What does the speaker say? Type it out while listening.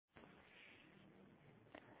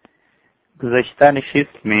گزشتہ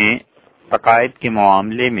نشست میں عقائد کے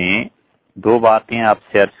معاملے میں دو باتیں آپ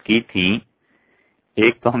سے عرض کی تھیں۔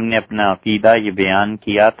 ایک تو ہم نے اپنا عقیدہ یہ بیان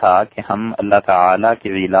کیا تھا کہ ہم اللہ تعالی کے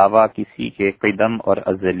علاوہ کسی کے قدم اور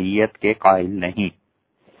ازلیت کے قائل نہیں،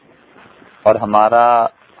 اور ہمارا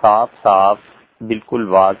صاف صاف بالکل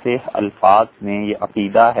واضح الفاظ میں یہ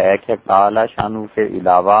عقیدہ ہے کہ تعالی شانو کے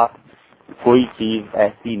علاوہ کوئی چیز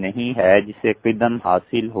ایسی نہیں ہے جسے قدم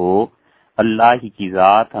حاصل ہو۔ اللہ ہی کی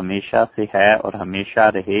ذات ہمیشہ سے ہے اور ہمیشہ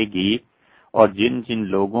رہے گی، اور جن جن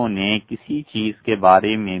لوگوں نے کسی چیز کے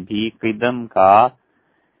بارے میں بھی قدم کا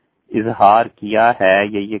اظہار کیا ہے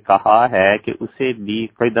یا یہ کہا ہے کہ اسے بھی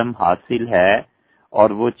قدم حاصل ہے اور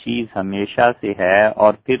وہ چیز ہمیشہ سے ہے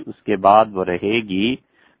اور پھر اس کے بعد وہ رہے گی،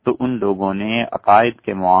 تو ان لوگوں نے عقائد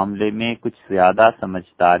کے معاملے میں کچھ زیادہ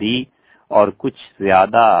سمجھداری اور کچھ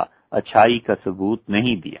زیادہ اچھائی کا ثبوت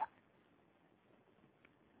نہیں دیا۔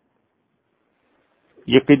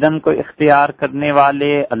 یہ قدم کو اختیار کرنے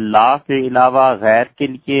والے اللہ کے علاوہ غیر کے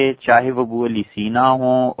لیے، چاہے وہ ابو علی سینا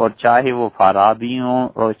ہوں اور چاہے وہ فارابی ہوں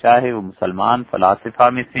اور چاہے وہ مسلمان فلاسفہ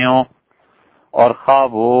میں سے ہوں، اور خواہ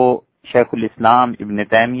وہ شیخ الاسلام ابن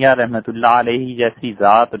تیمیہ رحمۃ اللہ علیہ جیسی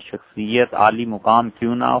ذات اور شخصیت عالی مقام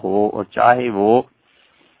کیوں نہ ہو، اور چاہے وہ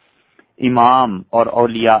امام اور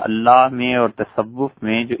اولیاء اللہ میں اور تصوف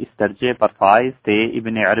میں جو اس درجے پر فائز تھے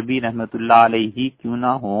ابن عربی رحمۃ اللہ علیہ کیوں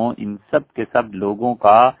نہ ہوں، ان سب کے سب لوگوں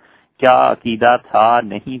کا کیا عقیدہ تھا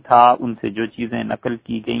نہیں تھا، ان سے جو چیزیں نقل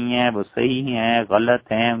کی گئی ہیں وہ صحیح ہیں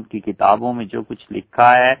غلط ہیں، ان کی کتابوں میں جو کچھ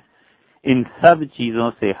لکھا ہے، ان سب چیزوں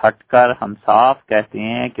سے ہٹ کر ہم صاف کہتے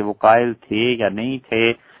ہیں کہ وہ قائل تھے یا نہیں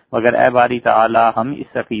تھے، مگر اے باری تعالی ہم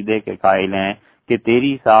اس عقیدے کے قائل ہیں کہ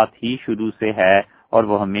تیری ذات ہی شروع سے ہے اور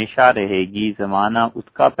وہ ہمیشہ رہے گی، زمانہ اس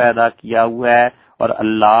کا پیدا کیا ہوا ہے، اور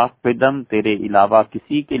اللہ قدم تیرے علاوہ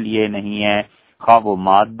کسی کے لیے نہیں ہے، خواہ وہ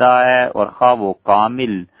مادہ ہے اور خواہ وہ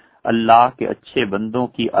کامل اللہ کے اچھے بندوں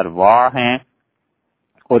کی ارواح ہیں،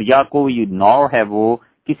 اور یا کوئی نوع ہے وہ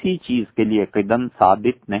کسی چیز کے لیے قدم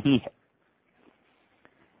ثابت نہیں ہے۔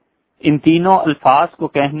 ان تینوں الفاظ کو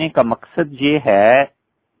کہنے کا مقصد یہ ہے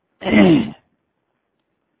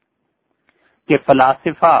کہ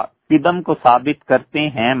فلاسفہ قدم کو ثابت کرتے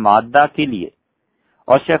ہیں مادہ کے لیے،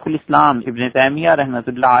 اور شیخ الاسلام ابن تیمیہ رحمۃ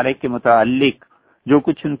اللہ علیہ کے متعلق جو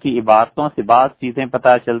کچھ ان کی عبارتوں سے بعض چیزیں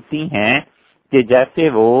پتہ چلتی ہیں کہ جیسے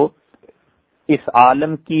وہ اس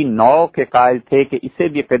عالم کی نوع کے قائل تھے کہ اسے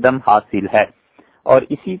بھی قدم حاصل ہے، اور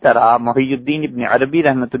اسی طرح محی الدین ابن عربی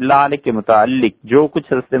رحمۃ اللہ علیہ کے متعلق جو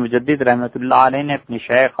کچھ حضرت مجدد رحمۃ اللہ علیہ نے اپنے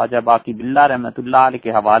شیخ خواجہ باقی باللہ رحمۃ اللہ علیہ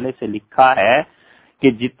کے حوالے سے لکھا ہے کہ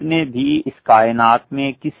جتنے بھی اس کائنات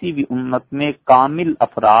میں کسی بھی امت میں کامل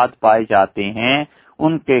افراد پائے جاتے ہیں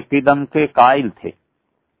ان کے قدم کے قائل تھے۔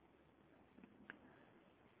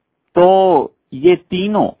 تو یہ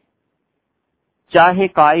تینوں چاہے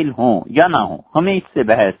قائل ہوں یا نہ ہوں، ہمیں اس سے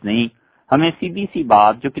بحث نہیں، ہمیں سیدھی سی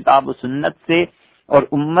بات جو کتاب و سنت سے اور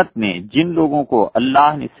امت میں جن لوگوں کو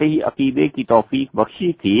اللہ نے صحیح عقیدے کی توفیق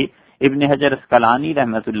بخشی تھی، ابن حجر اسقلانی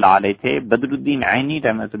رحمۃ اللہ علیہ تھے، بدر الدین عینی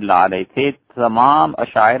رحمۃ اللہ علیہ تھے، تمام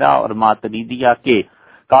اشاعرہ اور ماتریدیہ کے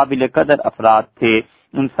قابل قدر افراد تھے،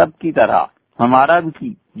 ان سب کی طرح ہمارا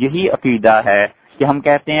بھی یہی عقیدہ ہے کہ ہم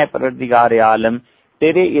کہتے ہیں پروردگار عالم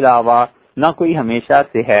تیرے علاوہ نہ کوئی ہمیشہ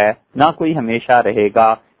سے ہے نہ کوئی ہمیشہ رہے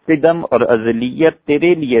گا، قدم اور ازلیت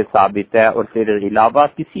تیرے لیے ثابت ہے اور تیرے علاوہ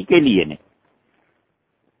کسی کے لیے نہیں۔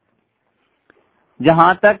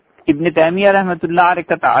 جہاں تک ابن تیمیہ رحمۃ اللہ علیہ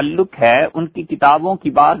کا تعلق ہے، ان کی کتابوں کی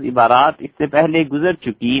بعض عبارات اس سے پہلے گزر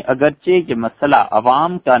چکی، اگرچہ یہ مسئلہ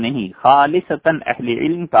عوام کا نہیں خالصتاً اہل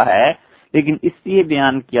علم کا ہے، لیکن اس لیے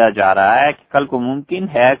بیان کیا جا رہا ہے کہ کل کو ممکن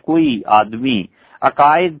ہے کوئی آدمی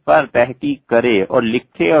عقائد پر تحقیق کرے اور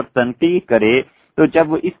لکھے اور تنقیح کرے، تو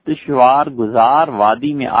جب وہ اس دشوار گزار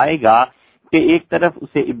وادی میں آئے گا کہ ایک طرف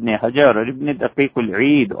اسے ابن حجر اور ابن دقیق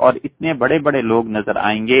العید اور اتنے بڑے بڑے لوگ نظر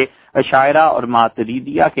آئیں گے اشاعرہ اور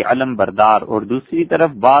ماتریدیہ کے علم بردار، اور دوسری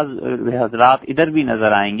طرف بعض حضرات ادھر بھی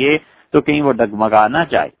نظر آئیں گے، تو کہیں وہ ڈگمگا نہ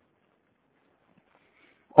جائے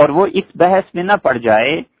اور وہ اس بحث میں نہ پڑ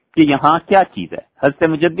جائے کہ یہاں کیا چیز ہے۔ حضرت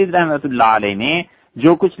مجدد رحمۃ اللہ علیہ نے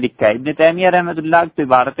جو کچھ لکھا ہے، ابن تیمیہ رحمۃ اللہ کی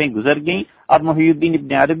عبارتیں گزر گئیں، اب محی الدین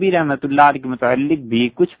ابن عربی رحمۃ اللہ علیہ کے متعلق بھی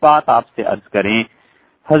کچھ بات آپ سے عرض کریں۔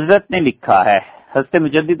 حضرت نے لکھا ہے، حضرت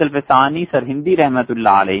مجدد الفسانی سرہندی رحمۃ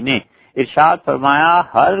اللہ علیہ نے ارشاد فرمایا،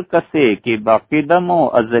 ہر کسے کے باقدم و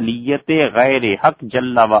ازلیت غیر حق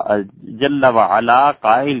جل و علا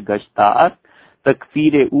قائل گشتاست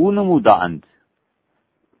تکفیر او نموداند۔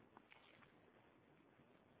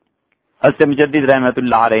 حضرت مجدد رحمۃ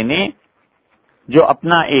اللہ علیہ نے جو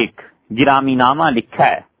اپنا ایک گرامی نامہ لکھا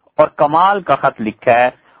ہے اور کمال کا خط لکھا ہے،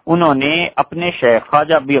 انہوں نے اپنے شیخ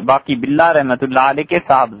خواجہ باقی باللہ رحمۃ اللہ علیہ کے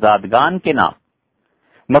صاحبزادگان کے نام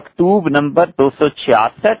مکتوب نمبر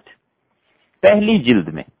 266 پہلی جلد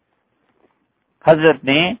میں حضرت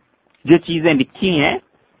نے جو چیزیں لکھی ہیں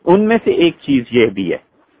ان میں سے ایک چیز یہ بھی ہے،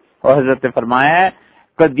 اور حضرت نے فرمایا ہے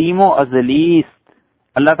قدیم و ازلی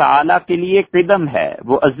اللہ تعالیٰ کے لیے قدم ہے،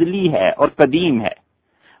 وہ ازلی ہے اور قدیم ہے،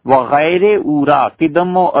 وہ غیر اورا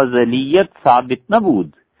قدم و ازلیت ثابت نبود،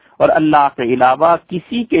 اور اللہ کے علاوہ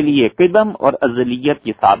کسی کے لیے قدم اور ازلیت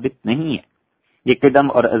یہ ثابت نہیں ہے۔ یہ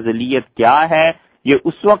قدم اور ازلیت کیا ہے یہ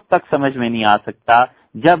اس وقت تک سمجھ میں نہیں آ سکتا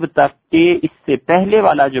جب تک کہ اس سے پہلے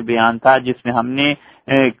والا جو بیان تھا جس میں ہم نے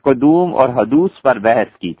قدوم اور حدوث پر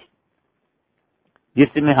بحث کی تھی،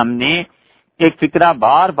 جس میں ہم نے ایک فکرہ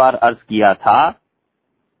بار بار عرض کیا تھا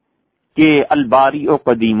کہ الباری و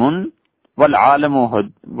قدیم والعالم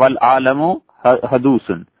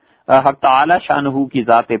حدوث، حق تعالی شانہ کی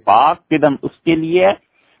ذات پاک قدم اس کے لیے ہے،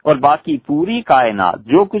 اور باقی پوری کائنات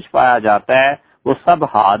جو کچھ پایا جاتا ہے وہ سب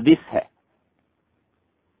حادث ہے،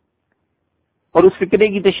 اور اس فکرے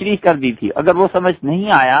کی تشریح کر دی تھی۔ اگر وہ سمجھ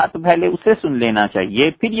نہیں آیا تو پہلے اسے سن لینا چاہیے،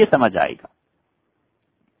 پھر یہ سمجھ آئے گا۔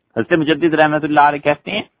 حضرت مجدد رحمت اللہ علیہ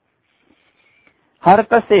کہتے ہیں ہر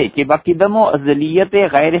کسے کہ باقدم و ازلیت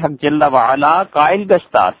غیر حق جل وعلا قائل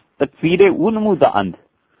گشتاس تکفیر نمودہ اند،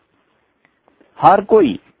 ہر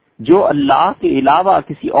کوئی جو اللہ کے علاوہ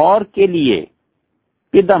کسی اور کے لیے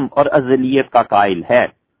قدم اور ازلیت کا قائل ہے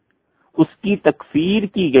اس کی تکفیر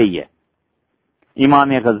کی گئی ہے۔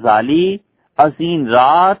 امام غزالی عظیم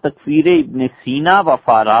را تکفیر ابن سینا و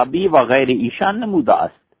فارابی وغیر ایشان نمودہ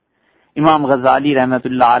است۔ امام غزالی رحمت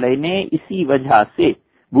اللہ علیہ نے اسی وجہ سے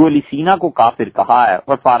ابو علی سینا کو کافر کہا ہے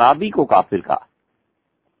اور فارابی کو کافر کہا۔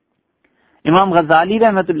 امام غزالی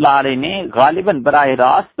رحمت اللہ علیہ نے غالباً براہ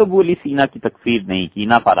راست تو ابو علی سینا کی تکفیر نہیں کی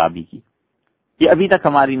نہ فارابی کی، یہ ابھی تک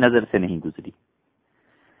ہماری نظر سے نہیں گزری،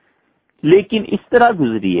 لیکن اس طرح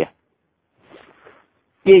گزری ہے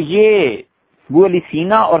کہ یہ ابو علی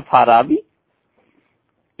سینا اور فارابی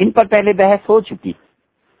ان پر پہلے بحث ہو چکی،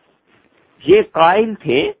 یہ قائل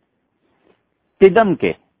تھے قدم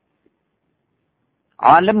کے،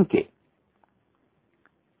 عالم کے،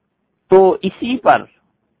 تو اسی پر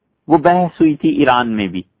وہ بحث ہوئی تھی ایران میں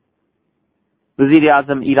بھی، وزیر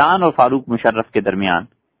اعظم ایران اور فاروق مشرف کے درمیان،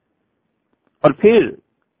 اور پھر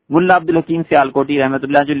ملا عبدالحکیم سیالکوٹی رحمت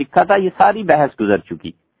اللہ جو لکھا تھا، یہ ساری بحث گزر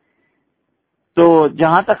چکی۔ تو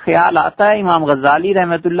جہاں تک خیال آتا ہے امام غزالی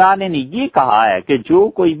رحمت اللہ نے یہ کہا ہے کہ جو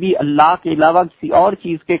کوئی بھی اللہ کے علاوہ کسی اور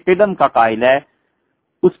چیز کے قدم کا قائل ہے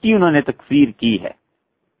اس کی انہوں نے تکفیر کی ہے۔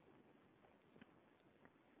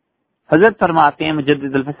 حضرت فرماتے ہیں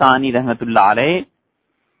مجدد الفسانی رحمت اللہ علیہ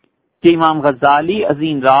کہ امام غزالی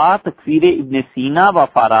عظیم را تکفیر ابن سینا و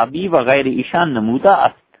فارابی وغیر ایشان نمودہ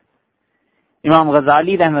است۔ امام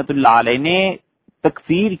غزالی رحمت اللہ علیہ نے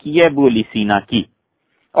تکفیر کی ہے ابو علی سینا کی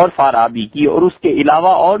اور فارابی کی اور اس کے علاوہ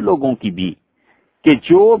اور لوگوں کی بھی، کہ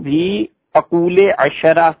جو بھی عقول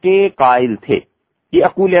عشرہ کے قائل تھے۔ یہ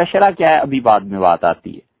عقول عشرہ کیا ہے ابھی بعد میں بات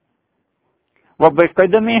آتی ہے۔ وہ بے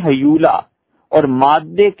قدم حیولہ اور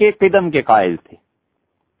مادے کے قدم کے قائل تھے۔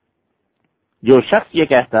 جو شخص یہ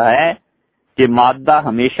کہتا ہے کہ مادہ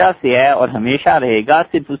ہمیشہ سے ہے اور ہمیشہ رہے گا،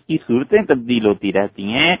 صرف اس کی صورتیں تبدیل ہوتی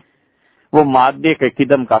رہتی ہیں، وہ مادے کے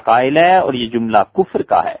قدم کا قائل ہے، اور یہ جملہ کفر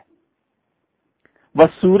کا ہے۔ وہ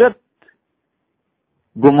صورت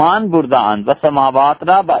گمان بردان و سماوات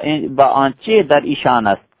را با آنچے در ایشان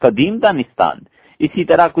است قدیم دانستان۔ اسی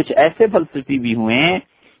طرح کچھ ایسے فلسفی بھی ہوئے ہیں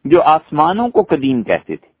جو آسمانوں کو قدیم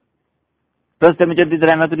کہتے تھے۔ حضرت مجدد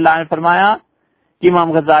رحمت اللہ نے فرمایا کہ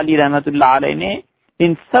امام غزالی رحمت اللہ علیہ نے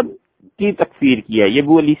ان سب کی تکفیر کی ہے۔ یہ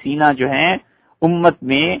ابو علی سینا جو ہیں امت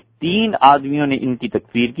میں 3 آدمیوں نے ان کی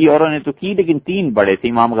تکفیر کی، اور انہوں نے تو کی لیکن 3 بڑے تھے،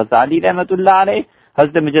 امام غزالی رحمت اللہ علیہ،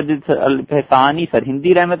 حضرت مجدد الفسانی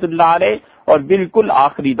سرہندی رحمت اللہ علیہ، اور بالکل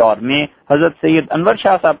آخری دور میں حضرت سید انور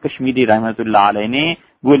شاہ صاحب کشمیری رحمت اللہ علیہ نے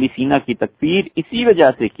ابو علی سینا کی تکفیر اسی وجہ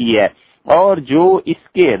سے کی ہے۔ اور جو اس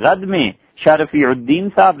کے رد میں شاہ رفیع الدین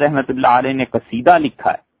صاحب رحمت اللہ علیہ نے قصیدہ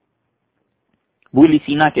لکھا ہے ابو علی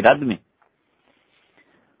سینا کے رد میں،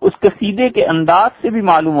 اس قصیدے کے انداز سے بھی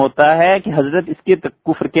معلوم ہوتا ہے کہ حضرت اس کے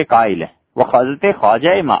کفر کے قائل ہیں۔ وہ حضرت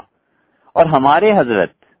خواجہ ماں اور ہمارے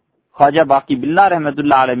حضرت خواجہ باقی باللہ رحمت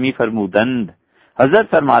اللہ علیہ فرمودند، حضرت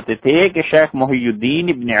فرماتے تھے کہ شیخ محی الدین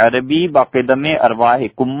ابن عربی باقدم ارواح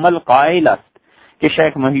کمل قائل است، کہ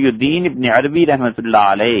شیخ محی الدین ابن عربی رحمت اللہ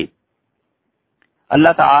علیہ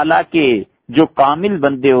اللہ تعالی کے جو کامل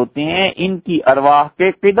بندے ہوتے ہیں ان کی ارواح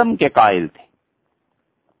کے قدم کے قائل تھے۔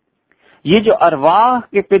 یہ جو ارواح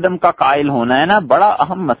کے قدم کا قائل ہونا ہے نا، بڑا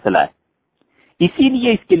اہم مسئلہ ہے، اسی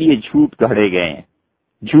لیے اس کے لیے جھوٹ گھڑے گئے ہیں۔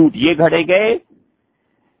 جھوٹ یہ گھڑے گئے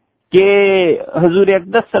کہ حضور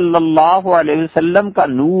اقدس صلی اللہ علیہ وسلم کا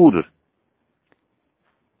نور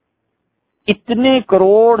اتنے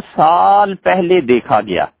کروڑ سال پہلے دیکھا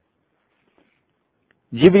گیا.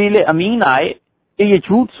 جبریل امین آئے کہ یہ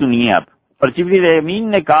جھوٹ سنیے اب، اور جبریل امین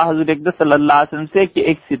نے کہا حضور اقدس صلی اللہ علیہ وسلم سے کہ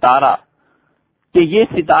ایک ستارہ، کہ یہ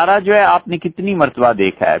ستارہ جو ہے آپ نے کتنی مرتبہ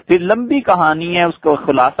دیکھا ہے. پھر لمبی کہانی ہے، اس کو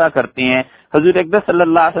خلاصہ کرتے ہیں. حضور اقدس صلی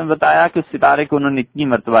اللہ علیہ وسلم نے بتایا کہ اس ستارے کو انہوں نے اتنی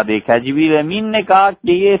مرتبہ دیکھا ہے. جبریل امین نے کہا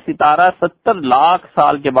کہ یہ ستارہ 70 لاکھ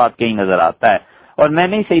سال کے بعد کہیں نظر آتا ہے، اور میں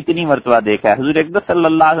نے اسے اتنی مرتبہ دیکھا ہے. حضور اقدس صلی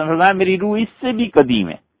اللہ علیہ وسلم نے فرمایا میری روح اس سے بھی قدیم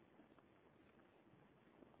ہے.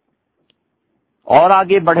 اور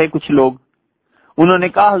آگے بڑھے کچھ لوگ، انہوں نے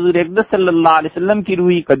کہا حضور اقدس صلی اللہ علیہ وسلم کی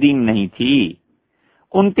روح قدیم نہیں تھی،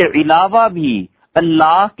 ان کے علاوہ بھی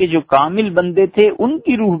اللہ کے جو کامل بندے تھے ان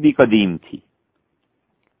کی روح بھی قدیم تھی.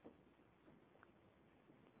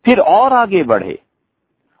 پھر اور آگے بڑھے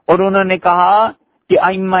اور انہوں نے کہا کہ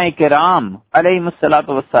ائمہ کرام علیہم الصلوۃ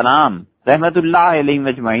والسلام رحمت اللہ علیہم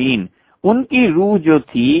اجمعین، ان کی روح جو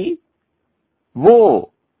تھی وہ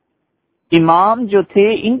امام جو تھے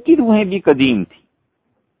ان کی روحیں بھی قدیم تھی.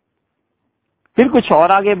 پھر کچھ اور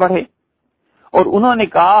آگے بڑھے اور انہوں نے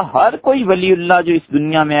کہا ہر کوئی ولی اللہ جو اس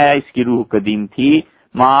دنیا میں آیا اس کی روح قدیم تھی.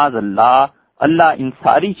 معاذ اللہ، اللہ ان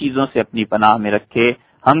ساری چیزوں سے اپنی پناہ میں رکھے.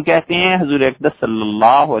 ہم کہتے ہیں حضور اقدس صلی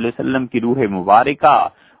اللہ علیہ وسلم کی روح مبارکہ،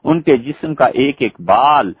 ان کے جسم کا ایک ایک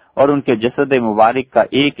بال اور ان کے جسد مبارک کا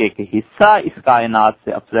ایک ایک حصہ اس کائنات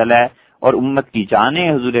سے افضل ہے، اور امت کی جانیں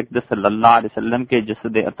حضور اقدس صلی اللہ علیہ وسلم کے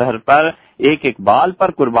جسد اطہر پر ایک ایک بال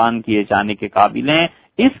پر قربان کیے جانے کے قابل ہیں.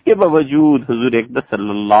 اس کے باوجود حضور اقدس صلی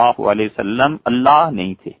اللہ علیہ وسلم اللہ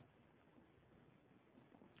نہیں تھے،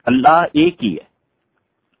 اللہ ایک ہی ہے.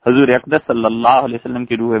 حضور اقدس صلی اللہ علیہ وسلم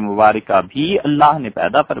کی روح مبارکہ بھی اللہ نے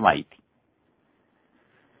پیدا فرمائی تھی،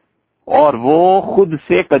 اور وہ خود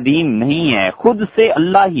سے قدیم نہیں ہے، خود سے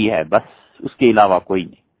اللہ ہی ہے، بس اس کے علاوہ کوئی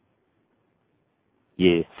نہیں.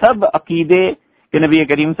 یہ سب عقیدے کہ نبی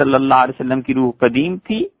کریم صلی اللہ علیہ وسلم کی روح قدیم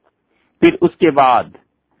تھی، پھر اس کے بعد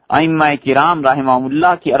ائمہ کرام رحمہم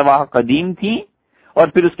اللہ کی ارواح قدیم تھی، اور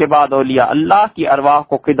پھر اس کے بعد اولیاء اللہ کی ارواح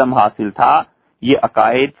کو قدم حاصل تھا، یہ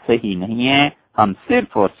عقائد صحیح نہیں ہیں. ہم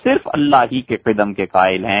صرف اور صرف اللہ ہی کے قدم کے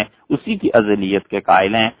قائل ہیں، اسی کی ازلیت کے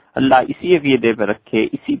قائل ہیں. اللہ اسی عقیدے پہ رکھے،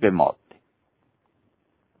 اسی پہ موت دے.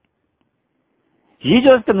 یہ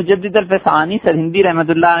جو مجدد الفسانی سرہندی رحمۃ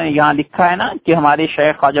اللہ نے یہاں لکھا ہے نا کہ ہمارے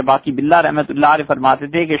شیخ خواجہ باقی باللہ رحمۃ اللہ علیہ فرماتے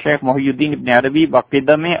تھے کہ شیخ محی الدین ابن عربی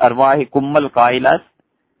بقدم ارواح کمل قائلس،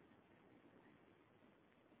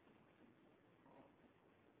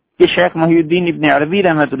 کہ شیخ محی الدین ابن عربی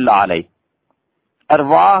رحمۃ اللہ علیہ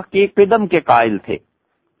ارواح کے قدم کے قائل تھے.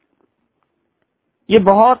 یہ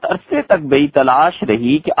بہت عرصے تک بے تلاش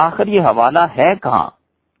رہی کہ آخر یہ حوالہ ہے کہاں،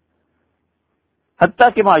 حتیٰ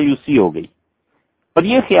کہ مایوسی ہو گئی، اور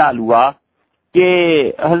یہ خیال ہوا کہ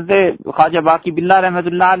حضرت خواجہ باقی باللہ رحمۃ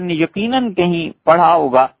اللہ علیہ نے یقیناً کہیں پڑھا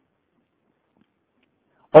ہوگا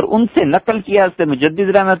اور ان سے نقل کیا حضرت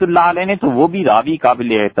مجدد رحمۃ اللہ علیہ نے، تو وہ بھی راوی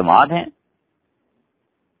قابل اعتماد ہیں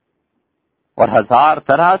اور ہزار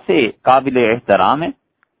طرح سے قابل احترام ہے،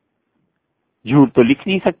 جھوٹ تو لکھ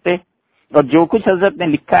نہیں سکتے، اور جو کچھ حضرت نے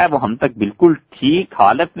لکھا ہے وہ ہم تک بالکل ٹھیک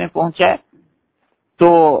حالت میں پہنچا ہے. تو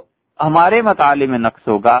ہمارے مطالعے میں نقص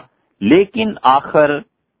ہوگا، لیکن آخر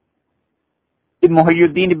محی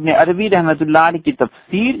الدین ابن عربی رحمۃ اللہ علیہ کی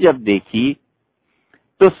تفسیر جب دیکھی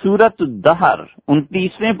تو سورۃ الدہر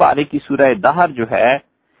 29ویں پارے کی سورہ دہر جو ہے،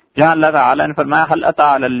 جہاں اللہ تعالی نے فرمایا هل اتى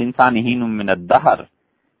على الانسان حين من الدہر،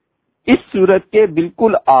 اس سورت کے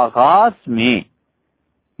بالکل آغاز میں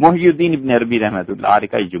محی الدین ابن عربی رحمۃ اللہ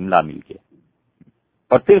علیہ کا یہ جملہ مل گیا،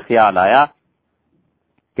 اور پھر خیال آیا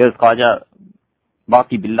کہ خواجہ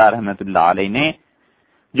باقی باللہ رحمۃ اللہ علیہ نے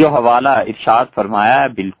جو حوالہ ارشاد فرمایا ہے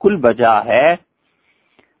بالکل بجا ہے.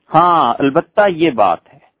 ہاں البتہ یہ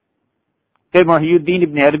بات ہے کہ محی الدین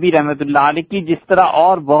ابن عربی رحمۃ اللہ علیہ کی جس طرح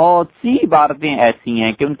اور بہت سی عبارتیں ایسی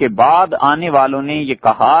ہیں کہ ان کے بعد آنے والوں نے یہ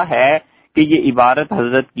کہا ہے کہ یہ عبارت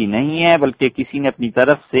حضرت کی نہیں ہے بلکہ کسی نے اپنی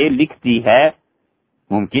طرف سے لکھ دی ہے.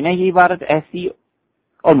 ممکن ہے یہ عبارت ایسی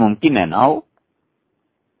اور ممکن ہے نہ ہو،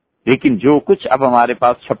 لیکن جو کچھ اب ہمارے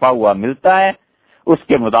پاس چھپا ہوا ملتا ہے اس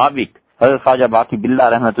کے مطابق حضرت خواجہ باقی باللہ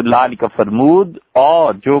رحمۃ اللہ علیہ کا فرمود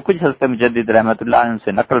اور جو کچھ حضرت مجدد رحمۃ اللہ علیہ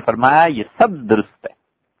سے نقل فرمایا یہ سب درست ہے.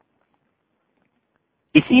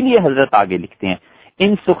 اسی لیے حضرت آگے لکھتے ہیں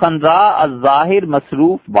ان سخنرا الظاہر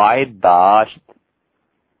مصروف باعث داشت.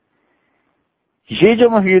 یہ جو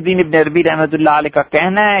محی الدین ابن عربی رحمۃ اللہ علیہ کا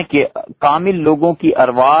کہنا ہے کہ کامل لوگوں کی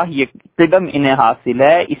ارواح یہ قدم انہیں حاصل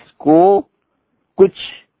ہے، اس کو کچھ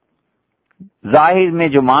ظاہر میں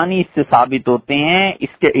جو معنی اس سے ثابت ہوتے ہیں،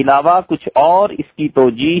 اس کے علاوہ کچھ اور اس کی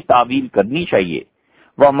توجیہ تعویل کرنی چاہیے.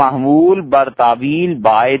 وہ محمول بر تعویل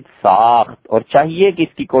باعث ساخت، اور چاہیے کہ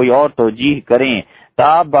اس کی کوئی اور توجیح کریں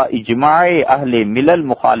تا با اجماع اہل ملل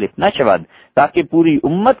مخالف نہ شود، تاکہ پوری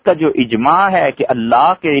امت کا جو اجماع ہے کہ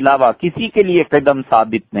اللہ کے علاوہ کسی کے لیے قدم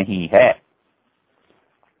ثابت نہیں ہے،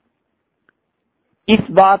 اس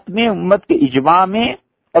بات میں امت کے اجماع میں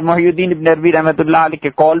اور محی الدین ابن عربی رحمۃ اللہ علیہ کے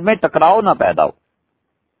قول میں ٹکراؤ نہ پیدا ہو۔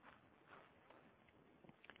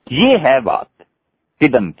 یہ ہے بات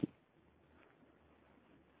قدم کی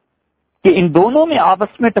کہ ان دونوں میں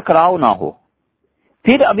آپس میں ٹکراؤ نہ ہو۔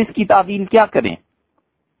 پھر اب اس کی تعویل کیا کریں؟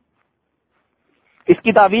 اس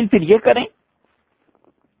کی تعویل پھر یہ کریں،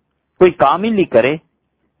 کوئی کامل ہی کرے،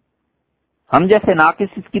 ہم جیسے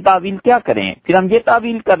ناقص اس کی تعویل کیا کریں؟ پھر ہم یہ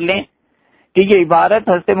تعویل کر لیں کہ یہ عبارت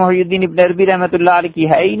حضرت محی الدین ابن عربی رحمۃ اللہ علیہ کی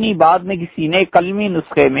ہے ہی نہیں، بعد میں کسی نے کلمی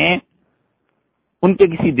نسخے میں ان کے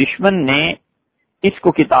کسی دشمن نے اس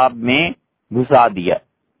کو کتاب میں گھسا دیا،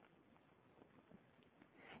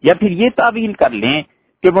 یا پھر یہ تعویل کر لیں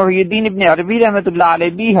کہ محی الدین ابن عربی رحمۃ اللہ علیہ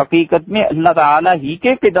بھی حقیقت میں اللہ تعالی ہی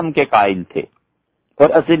کے قدم کے قائل تھے اور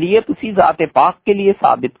اصلیت اسی ذات پاک کے لیے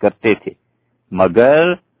ثابت کرتے تھے،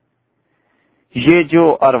 مگر یہ جو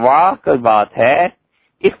ارواح کی بات ہے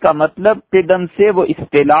اس کا مطلب قدم سے وہ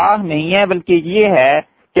اصطلاح نہیں ہے، بلکہ یہ ہے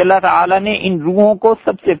کہ اللہ تعالی نے ان روحوں کو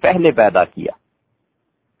سب سے پہلے پیدا کیا۔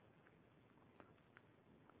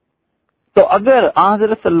 تو اگر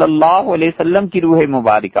حضرت صلی اللہ علیہ وسلم کی روح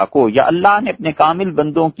مبارکہ کو یا اللہ نے اپنے کامل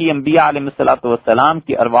بندوں کی انبیاء علیہ الصلوۃ والسلام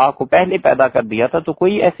کی ارواح کو پہلے پیدا کر دیا تھا تو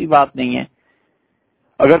کوئی ایسی بات نہیں ہے۔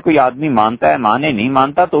 اگر کوئی آدمی مانتا ہے مانے، نہیں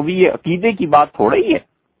مانتا تو بھی یہ عقیدے کی بات تھوڑا ہی ہے۔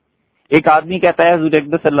 ایک آدمی کہتا ہے حضور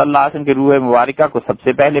اقدس صلی اللہ علیہ وسلم کی روح مبارکہ کو سب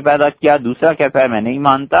سے پہلے پیدا کیا، دوسرا کہتا ہے میں نہیں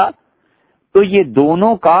مانتا، تو یہ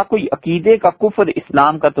دونوں کا کوئی عقیدے کا کفر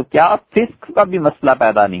اسلام کا تو کیا فسق کا بھی مسئلہ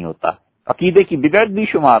پیدا نہیں ہوتا، عقیدے کی بگڑ بھی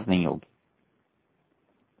شمار نہیں ہوگی۔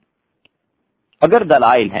 اگر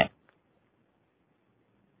دلائل ہیں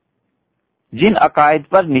جن عقائد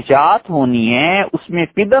پر نجات ہونی ہے اس میں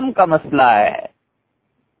قدم کا مسئلہ ہے،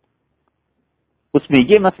 اس میں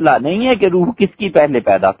یہ مسئلہ نہیں ہے کہ روح کس کی پہلے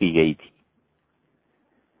پیدا کی گئی تھی،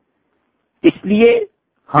 اس لیے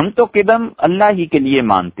ہم تو قدم اللہ ہی کے لیے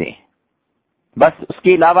مانتے ہیں، بس اس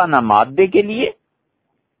کے علاوہ نہ مادے کے لیے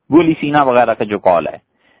گولی سینا وغیرہ کا جو قول ہے،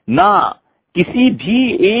 نہ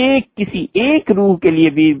کسی ایک روح کے لیے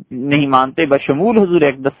بھی نہیں مانتے، بشمول حضور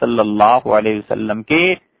اقدس صلی اللہ علیہ وسلم کے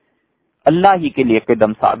اللہ ہی کے لیے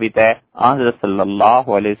قدم ثابت ہے، حضرت صلی اللہ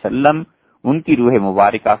علیہ وسلم ان کی روح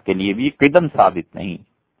مبارکہ کے لیے بھی قدم ثابت نہیں،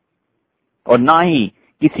 اور نہ ہی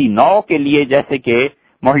کسی نو کے لیے، جیسے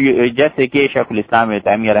کہ شیخ الاسلام ابن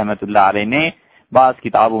تیمیہ رحمۃ اللہ علیہ نے بعض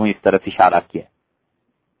کتابوں میں اس طرف اشارہ کیا۔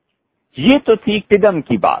 یہ تو تھی قدم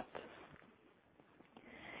کی بات۔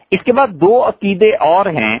 اس کے بعد دو عقیدے اور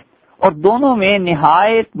ہیں اور دونوں میں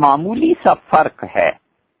نہایت معمولی سا فرق ہے،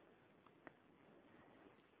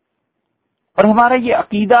 اور ہمارا یہ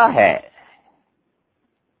عقیدہ ہے،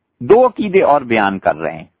 دو عقیدے اور بیان کر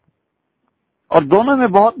رہے ہیں اور دونوں میں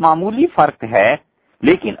بہت معمولی فرق ہے،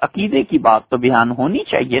 لیکن عقیدے کی بات تو بیان ہونی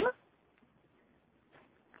چاہیے نا۔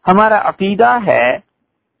 ہمارا عقیدہ ہے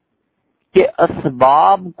کہ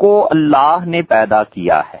اسباب کو اللہ نے پیدا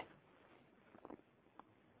کیا ہے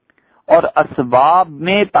اور اسباب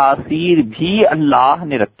میں تاثیر بھی اللہ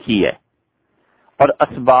نے رکھی ہے، اور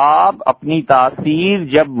اسباب اپنی تاثیر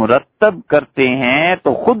جب مرتب کرتے ہیں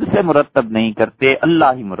تو خود سے مرتب نہیں کرتے،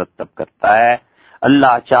 اللہ ہی مرتب کرتا ہے۔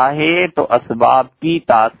 اللہ چاہے تو اسباب کی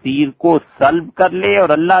تاثیر کو سلب کر لے اور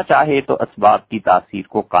اللہ چاہے تو اسباب کی تاثیر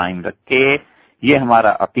کو قائم رکھے۔ یہ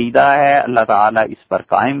ہمارا عقیدہ ہے، اللہ تعالیٰ اس پر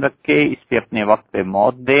قائم رکھے، اس پہ اپنے وقت پہ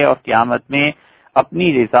موت دے اور قیامت میں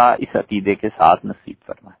اپنی رضا اس عقیدے کے ساتھ نصیب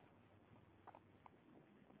فرمائے۔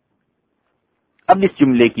 اب اس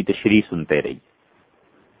جملے کی تشریح سنتے رہیے۔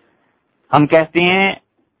 ہم کہتے ہیں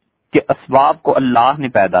کہ اسباب کو اللہ نے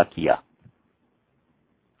پیدا کیا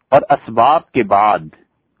اور اسباب کے بعد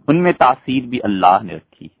ان میں تاثیر بھی اللہ نے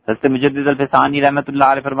رکھی۔ حضرت مجدد الفسانی رحمۃ اللہ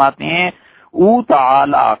علیہ فرماتے ہیں او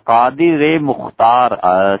تعالی قادر مختار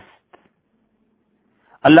است،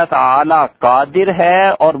 اللہ تعالی قادر ہے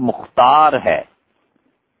اور مختار ہے،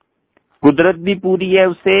 قدرت بھی پوری ہے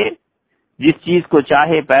اسے، جس چیز کو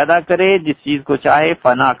چاہے پیدا کرے، جس چیز کو چاہے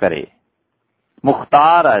فنا کرے،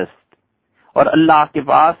 مختار است، اور اللہ کے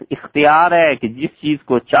پاس اختیار ہے کہ جس چیز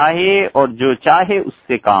کو چاہے اور جو چاہے اس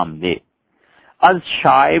سے کام دے۔ از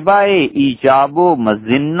شائبہ ایجاب و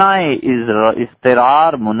مزنہ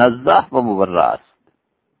اضطرار منزہ و مبرہ است،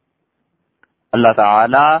 اللہ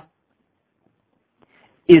تعالی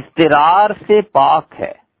اضطرار سے پاک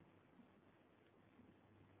ہے۔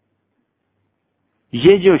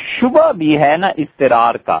 یہ جو شبہ بھی ہے نا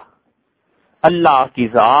اضطرار کا، اللہ کی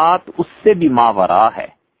ذات اس سے بھی ماورا ہے۔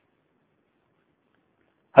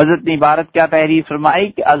 حضرت نے عبارت کیا تحریر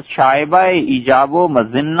فرمائی کہ از شائبہ ایجاب و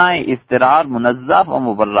مظنہ اضطرار منزہ و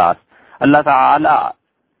مبرات، اللہ تعالی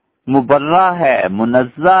مبرہ ہے،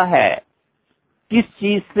 منزہ ہے کس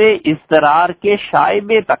چیز سے؟ اضطرار کے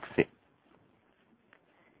شائبے تک سے۔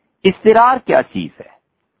 اضطرار کیا چیز ہے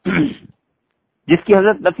جس کی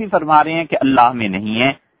حضرت نفی فرما رہے ہیں کہ اللہ میں نہیں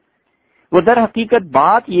ہے؟ وہ در حقیقت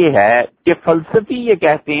بات یہ ہے کہ فلسفی یہ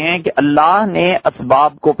کہتے ہیں کہ اللہ نے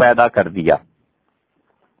اسباب کو پیدا کر دیا،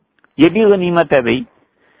 یہ بھی غنیمت ہے بھائی،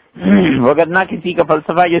 وگرنہ کسی کا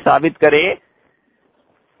فلسفہ یہ ثابت کرے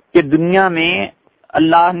کہ دنیا میں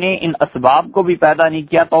اللہ نے ان اسباب کو بھی پیدا نہیں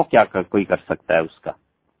کیا تو کیا کوئی کر سکتا ہے اس کا؟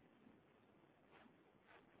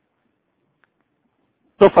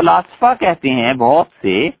 تو فلاسفہ کہتے ہیں بہت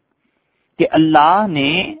سے کہ اللہ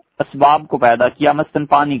نے اسباب کو پیدا کیا، مثلا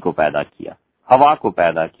پانی کو پیدا کیا، ہوا کو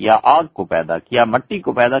پیدا کیا، آگ کو پیدا کیا، مٹی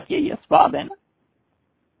کو پیدا کیا، یہ اسباب ہے نا۔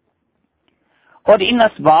 اور ان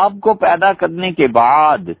اسباب کو پیدا کرنے کے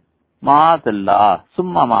بعد معاذ اللہ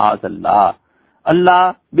ثم معاذ اللہ،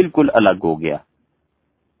 اللہ بالکل الگ ہو گیا۔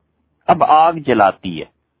 اب آگ جلاتی ہے،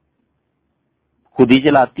 خود ہی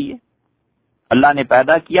جلاتی ہے، اللہ نے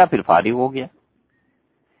پیدا کیا پھر فارغ ہو گیا۔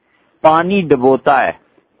 پانی ڈبوتا ہے،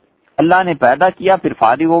 اللہ نے پیدا کیا پھر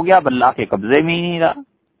فارغ ہو گیا، اب اللہ کے قبضے میں ہی نہیں رہا۔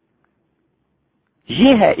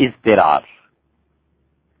 یہ ہے اضطرار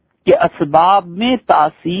کہ اسباب میں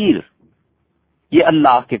تاثیر یہ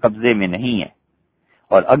اللہ کے قبضے میں نہیں ہے۔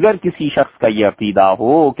 اور اگر کسی شخص کا یہ عقیدہ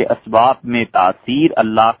ہو کہ اسباب میں تاثیر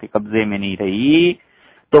اللہ کے قبضے میں نہیں رہی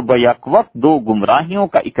تو بیک وقت دو گمراہیوں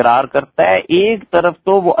کا اقرار کرتا ہے۔ ایک طرف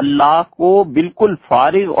تو وہ اللہ کو بالکل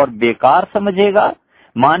فارغ اور بیکار سمجھے گا،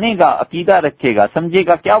 مانے گا، عقیدہ رکھے گا، سمجھے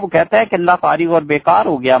گا، کیا وہ کہتا ہے کہ اللہ فارغ اور بیکار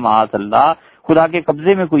ہو گیا، معاذ اللہ، خدا کے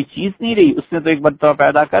قبضے میں کوئی چیز نہیں رہی، اس نے تو ایک مرتبہ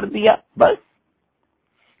پیدا کر دیا بس۔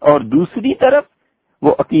 اور دوسری طرف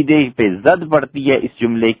وہ عقیدے پہ زد پڑتی ہے اس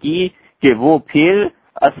جملے کی کہ وہ پھر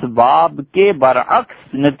اسباب کے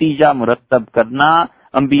برعکس نتیجہ مرتب کرنا،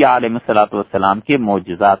 انبیاء علیہ الصلوۃ والسلام کے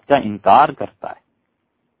معجزات کا انکار کرتا ہے۔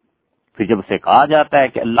 پھر جب اسے کہا جاتا ہے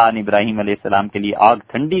کہ اللہ نے ابراہیم علیہ السلام کے لیے آگ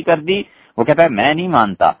ٹھنڈی کر دی، وہ کہتا ہے میں نہیں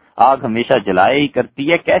مانتا، آگ ہمیشہ جلائے ہی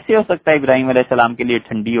کرتی ہے، کیسے ہو سکتا ہے ابراہیم علیہ السلام کے لیے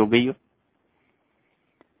ٹھنڈی ہو گئی ہو؟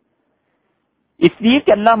 اس لیے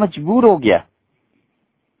کہ اللہ مجبور ہو گیا۔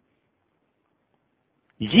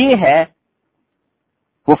 یہ ہے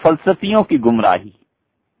وہ فلسفیوں کی گمراہی۔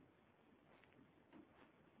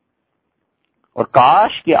 اور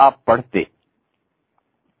کاش کہ آپ پڑھتے،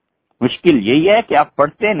 مشکل یہی ہے کہ آپ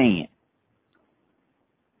پڑھتے نہیں ہیں،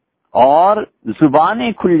 اور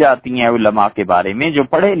زبانیں کھل جاتی ہیں علماء کے بارے میں جو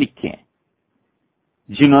پڑھے لکھے ہیں،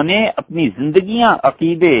 جنہوں نے اپنی زندگیاں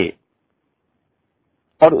عقیدے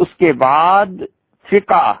اور اس کے بعد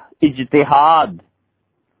فقہ، اجتہاد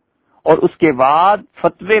اور اس کے بعد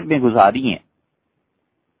فتوے میں گزاری ہیں،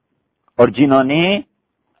 اور جنہوں نے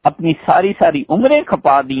اپنی ساری عمریں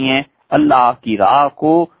کھپا دی ہیں اللہ کی راہ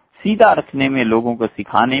کو سیدھا رکھنے میں، لوگوں کو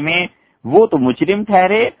سکھانے میں، وہ تو مجرم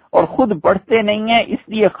ٹھہرے اور خود پڑھتے نہیں ہیں، اس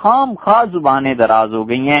لیے خام خواہ زبانیں دراز ہو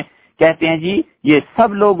گئی ہیں۔ کہتے ہیں جی یہ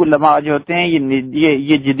سب لوگ علماء جو ہوتے ہیں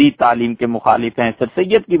یہ جدید تعلیم کے مخالف ہیں، سر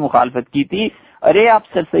سید کی مخالفت کی تھی۔ ارے آپ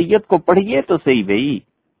سر سید کو پڑھیے تو صحیح بھائی،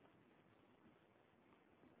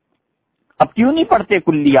 اب کیوں نہیں پڑھتے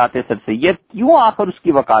کلیات سر سید؟ کیوں آخر اس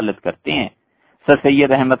کی وکالت کرتے ہیں؟ سر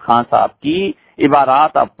سید احمد خان صاحب کی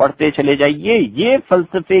عبارات آپ پڑھتے چلے جائیے، یہ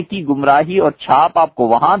فلسفے کی گمراہی اور چھاپ آپ کو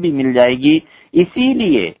وہاں بھی مل جائے گی۔ اسی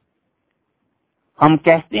لیے ہم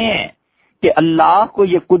کہتے ہیں کہ اللہ کو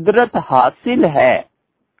یہ قدرت حاصل ہے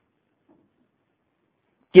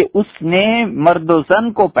کہ اس نے مرد و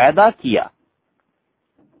زن کو پیدا کیا،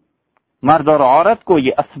 مرد اور عورت کو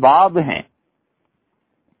یہ اسباب ہیں،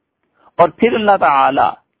 اور پھر اللہ تعالی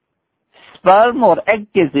سپرم اور ایگ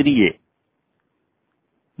کے ذریعے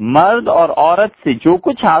مرد اور عورت سے جو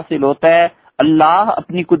کچھ حاصل ہوتا ہے، اللہ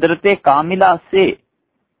اپنی قدرت کاملہ سے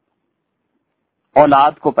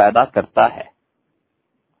اولاد کو پیدا کرتا ہے،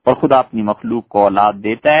 اور خدا اپنی مخلوق کو اولاد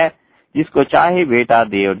دیتا ہے، جس کو چاہے بیٹا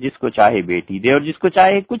دے اور جس کو چاہے بیٹی دے اور جس کو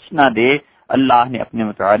چاہے کچھ نہ دے۔ اللہ نے اپنے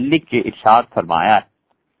متعلق کے ارشاد فرمایا ہے،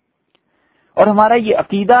 اور ہمارا یہ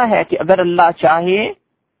عقیدہ ہے کہ اگر اللہ چاہے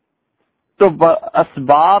تو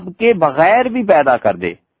اسباب کے بغیر بھی پیدا کر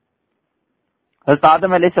دے۔ حضرت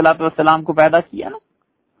آدم علیہ الصلوۃ والسلام کو پیدا کیا نا،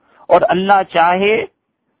 اور اللہ چاہے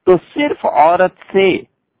تو صرف عورت سے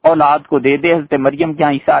اولاد کو دے دے۔ حضرت مریم کے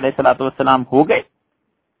یہاں عیسیٰ علیہ الصلوۃ والسلام ہو گئے۔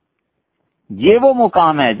 یہ وہ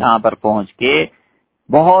مقام ہے جہاں پر پہنچ کے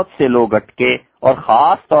بہت سے لوگ اٹکے، اور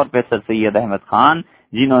خاص طور پہ سر سید احمد خان،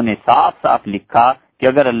 جنہوں نے صاف صاف لکھا کہ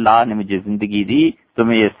اگر اللہ نے مجھے زندگی دی تو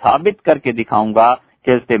تمہیں یہ ثابت کر کے دکھاؤں گا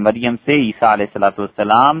کہ حضرت مریم سے عیسیٰ علیہ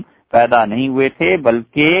السلام پیدا نہیں ہوئے تھے،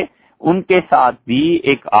 بلکہ ان کے ساتھ بھی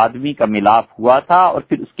ایک آدمی کا ملاپ ہوا تھا اور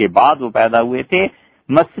پھر اس کے بعد وہ پیدا ہوئے تھے۔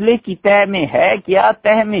 مسئلے کی تہ میں ہے کیا؟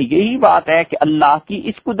 تہ میں یہی بات ہے کہ اللہ کی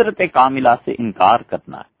اس قدرت کاملہ سے انکار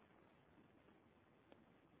کرنا ہے۔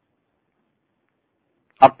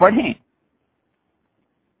 اب پڑھیں،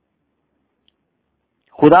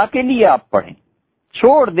 خدا کے لیے آپ پڑھیں،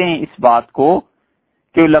 چھوڑ دیں اس بات کو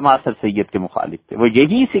کہ علماء سر سید کے مخالف تھے۔ وہ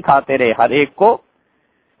یہی سکھاتے رہے ہر ایک کو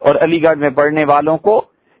اور علی گڑھ میں پڑھنے والوں کو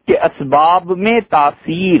کہ اسباب میں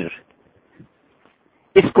تاثیر،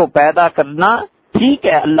 اس کو پیدا کرنا ٹھیک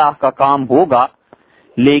ہے، اللہ کا کام ہوگا،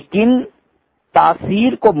 لیکن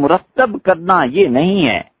تاثیر کو مرتب کرنا یہ نہیں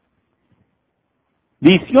ہے۔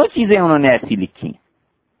 20 چیزیں انہوں نے ایسی لکھی۔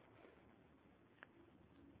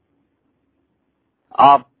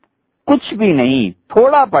 آپ کچھ بھی نہیں،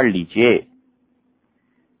 تھوڑا پڑھ لیجئے۔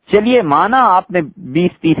 چلیے مانا آپ نے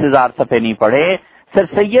 20-30 ہزار صفحے نہیں پڑھے، سر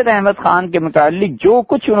سید احمد خان کے متعلق جو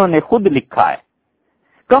کچھ انہوں نے خود لکھا ہے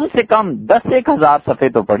کم سے کم 10-1 ہزار صفحے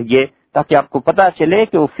تو پڑھیے، تاکہ آپ کو پتا چلے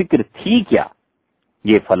کہ وہ فکر تھی کیا۔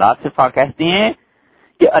 یہ فلاسفہ کہتے ہیں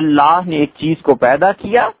کہ اللہ نے ایک چیز کو پیدا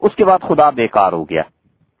کیا، اس کے بعد خدا بیکار ہو گیا۔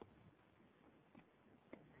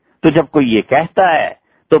 تو جب کوئی یہ کہتا ہے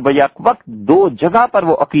تو بیک وقت 2 جگہ پر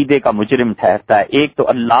وہ عقیدے کا مجرم ٹھہرتا ہے۔ ایک تو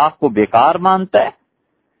اللہ کو بیکار مانتا ہے،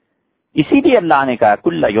 اسی لیے اللہ نے کہا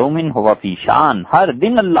کل یوم ہوا فی شان، ہر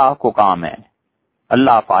دن اللہ کو کام ہے،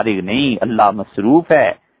 اللہ فارغ نہیں، اللہ مصروف ہے،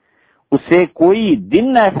 اسے کوئی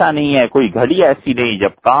دن ایسا نہیں ہے، کوئی گھڑی ایسی نہیں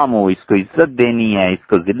جب کام ہو، اس کو عزت دینی ہے، اس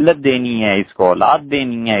کو ذلت دینی ہے، اس کو اولاد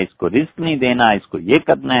دینی ہے، اس کو رزق نہیں دینا، اس کو یہ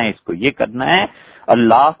کرنا ہے، اس کو یہ کرنا ہے۔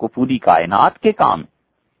 اللہ کو پوری کائنات کے کام۔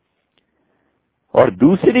 اور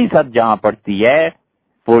دوسری سطح جہاں پڑتی ہے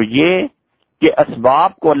وہ یہ کہ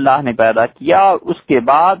اسباب کو اللہ نے پیدا کیا اور اس کے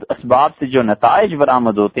بعد اسباب سے جو نتائج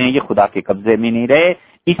برآمد ہوتے ہیں یہ خدا کے قبضے میں نہیں رہے۔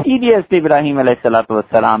 اسی لیے حضرت ابراہیم علیہ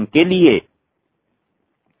السلام کے لیے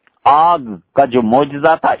آگ کا جو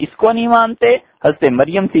معجزہ تھا اس کو نہیں مانتے، حضرت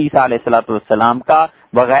مریم سے عیسیٰ علیہ السلام کا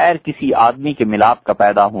بغیر کسی آدمی کے ملاپ کا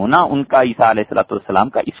پیدا ہونا، ان کا عیسیٰ علیہ السلام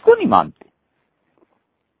کا، اس کو نہیں مانتے۔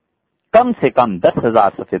 کم سے کم 10,000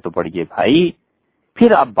 صفحے تو پڑھیے بھائی۔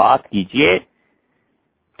 پھر آپ بات کیجئے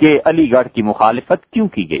کہ علی گڑھ کی مخالفت کیوں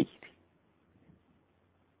کی گئی تھی۔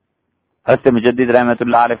 حضرت مجدد رحمت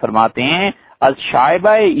اللہ علیہ فرماتے ہیں از شائبہ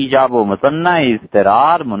ایجاب و مصنع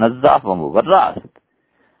اضطرار منزہ و مبرہ،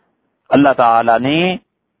 اللہ تعالی نے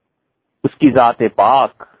اس کی ذات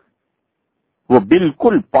پاک، وہ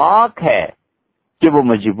بالکل پاک ہے کہ وہ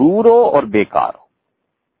مجبور ہو اور بیکار ہو۔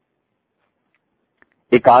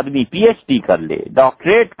 ایک آدمی پی ایچ ڈی کر لے،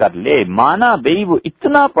 ڈاکٹریٹ کر لے، مانا بھئی وہ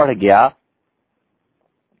اتنا پڑھ گیا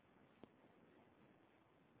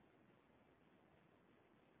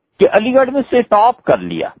کہ علی گڑھ میں سے ٹاپ کر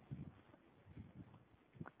لیا،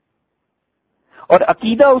 اور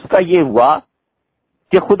عقیدہ اس کا یہ ہوا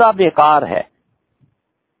کہ خدا بیکار ہے،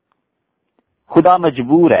 خدا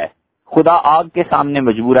مجبور ہے، خدا آگ کے سامنے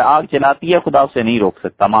مجبور ہے، آگ چلاتی ہے، خدا اسے نہیں روک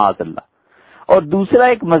سکتا معاذ اللہ۔ اور دوسرا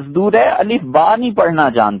ایک مزدور ہے، الف با نہیں پڑھنا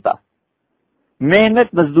جانتا،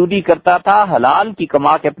 محنت مزدوری کرتا تھا، حلال کی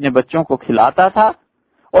کما کے اپنے بچوں کو کھلاتا تھا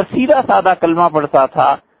اور سیدھا سادہ کلمہ پڑھتا تھا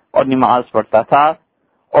اور نماز پڑھتا تھا،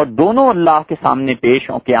 اور دونوں اللہ کے سامنے پیش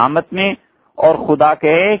ہوں قیامت میں، اور خدا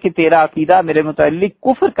کہے کہ تیرا عقیدہ میرے متعلق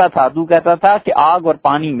کفر کا تھا، تو کہتا تھا کہ آگ اور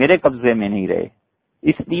پانی میرے قبضے میں نہیں رہے،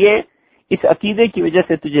 اس لیے اس عقیدے کی وجہ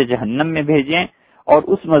سے تجھے جہنم میں بھیجیں، اور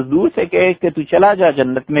اس مزدور سے کہے کہ تو چلا جا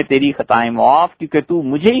جنت میں، تیری خطائیں معاف، کیونکہ تو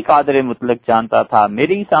مجھے ہی قادر مطلق جانتا تھا،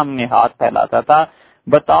 میرے ہی سامنے ہاتھ پھیلاتا تھا۔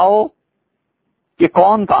 بتاؤ کہ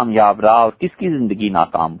کون کامیاب رہا اور کس کی زندگی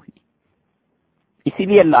ناکام ہوئی۔ اسی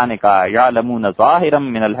لیے اللہ نے کہا یعلمون ظاہرا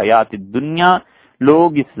من الحیات الدنیا،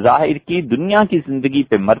 لوگ اس ظاہر کی دنیا کی زندگی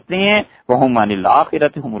پہ مرتے ہیں، وہم عن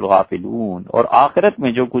الآخرۃ هم الغافلون، اور آخرت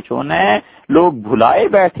میں جو کچھ ہونا ہے لوگ بھلائے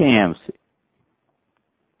بیٹھے ہیں اسے۔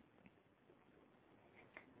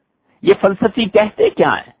 یہ فلسفی کہتے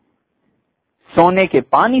کیا ہیں؟ سونے کے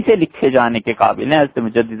پانی سے لکھے جانے کے قابل ہیں۔ حضرت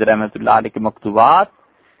مجدد رحمت اللہ علیہ کے مکتوبات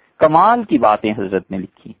کمال کی باتیں حضرت نے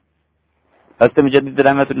لکھی۔ حضرت مجدد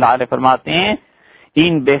رحمت اللہ علیہ فرماتے ہیں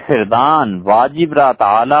این بے خردان واجب را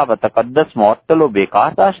تعالی و تقدس معطل و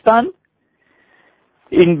بیکار داشتن،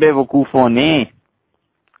 ان بے وقوفوں نے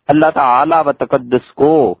اللہ تعالی و تقدس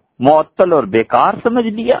کو معطل اور بیکار سمجھ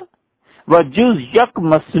لیا، و جز یک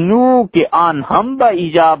مصنوع کے آن ہم با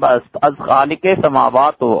ایجاب است از خالق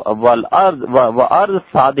سماوات و ارض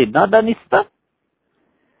صادر نہ دانستہ،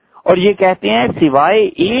 اور یہ کہتے ہیں سوائے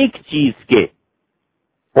ایک چیز کے۔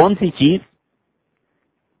 کون سی چیز؟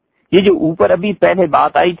 یہ جو اوپر ابھی پہلے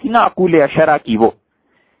بات آئی تھی نا عقول اشرا کی، وہ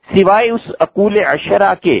سوائے اس عقول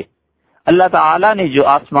عشرہ کے اللہ تعالیٰ نے جو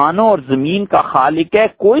آسمانوں اور زمین کا خالق ہے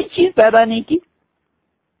کوئی چیز پیدا نہیں کی.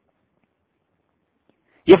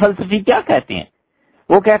 یہ فلسفی کیا کہتے ہیں؟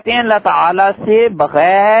 وہ کہتے ہیں اللہ تعالیٰ سے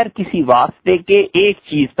بغیر کسی واسطے کے ایک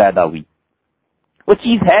چیز پیدا ہوئی. وہ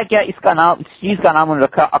چیز ہے کیا؟ اس چیز کا نام انہوں نے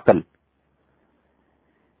رکھا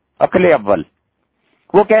عقل اول.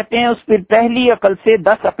 وہ کہتے ہیں اس پھر پہلی عقل سے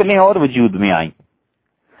 10 عقلیں اور وجود میں آئیں.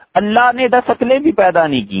 اللہ نے 10 عقلیں بھی پیدا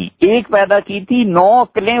نہیں کی، ایک پیدا کی تھی، 9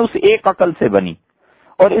 عقلیں اس ایک عقل سے بنی.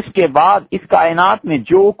 اور اس کے بعد اس کائنات میں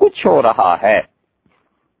جو کچھ ہو رہا ہے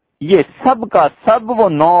یہ سب کا سب وہ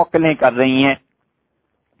 9 عقلیں کر رہی ہیں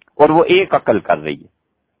اور وہ ایک عقل کر رہی ہے.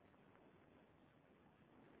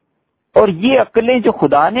 اور یہ عقلیں جو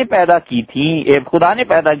خدا نے پیدا کی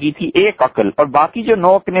تھی ایک عقل، اور باقی جو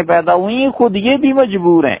 9 عقلیں پیدا ہوئی خود یہ بھی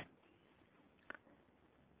مجبور ہیں.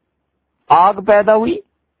 آگ پیدا ہوئی،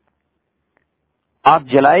 آگ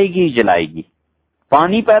جلائے گی.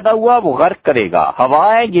 پانی پیدا ہوا، وہ غرق کرے گا. ہوا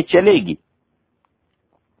ہے، یہ چلے گی.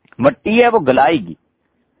 مٹی ہے، وہ گلائے گی.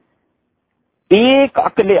 ایک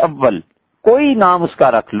عقل اول، کوئی نام اس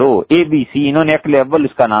کا رکھ لو، ABC، انہوں نے عقل اول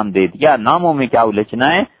اس کا نام دے دیا. ناموں میں کیا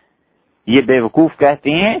الجھنا ہے؟ یہ بے وقوف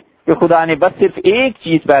کہتے ہیں کہ خدا نے بس صرف ایک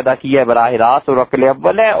چیز پیدا کی ہے براہ راست، اور عقل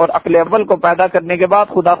اول ہے، اور عقل اول کو پیدا کرنے کے بعد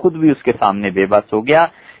خدا خود بھی اس کے سامنے بے بس ہو گیا.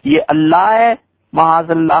 یہ اللہ ہے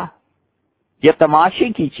معاذ اللہ، یہ تماشے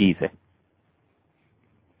کی چیز ہے.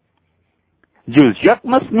 جز یک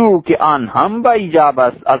مصنوع کے آن ہم با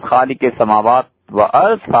ایجابس از خالق سماوات و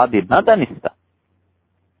ارض صادر نہ دانستہ.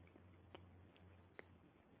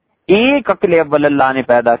 ایک عقل اول اللہ نے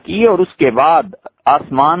پیدا کی اور اس کے بعد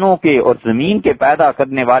آسمانوں کے اور زمین کے پیدا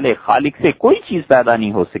کرنے والے خالق سے کوئی چیز پیدا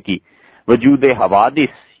نہیں ہو سکی. وجود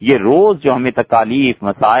حوادث، یہ روز جو ہمیں تکالیف،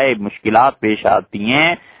 مصائب، مشکلات پیش آتی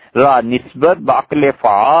ہیں، را نسبت بعقل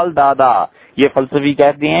فعال دادا. یہ فلسفی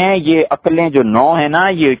کہتے ہیں یہ عقلیں جو 9 ہیں نا،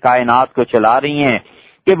 یہ کائنات کو چلا رہی ہیں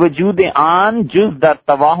کہ وجود آن جز در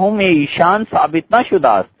تواہم ایشان ثابت نہ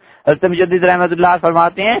شدہ. حضرت مجدد رحمۃ اللہ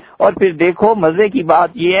فرماتے ہیں اور پھر دیکھو مزے کی بات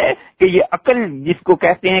یہ ہے کہ یہ عقل جس کو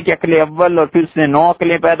کہتے ہیں کہ عقل اول اور پھر اس نے 9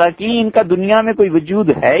 عقلیں پیدا کی، ان کا دنیا میں کوئی وجود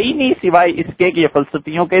ہے ہی نہیں سوائے اس کے کہ یہ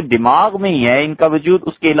فلسفیوں کے دماغ میں ہی ہے. ان کا وجود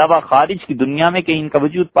اس کے علاوہ خارج کی دنیا میں کہیں ان کا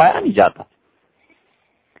وجود پایا نہیں جاتا.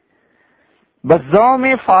 بزاؤں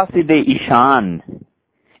میں فاسد ایشان،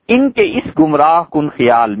 ان کے اس گمراہ کن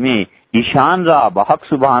خیال میں ایشان را بحق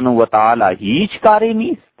سبحانہ و تعالی ہیچ کارے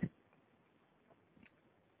نیست.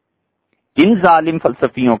 ان ظالم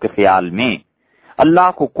فلسفیوں کے خیال میں اللہ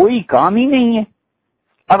کو کوئی کام ہی نہیں ہے.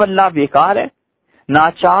 اب اللہ بیکار ہے.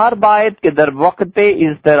 ناچار باعث کے در وقت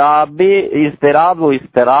اضطراب و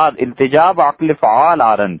اضطراد التجاب عقل فعال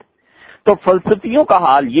آرند. تو فلسفیوں کا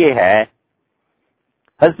حال یہ ہے،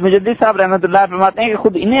 حضرت مجدد صاحب رحمۃ اللہ فرماتے ہیں کہ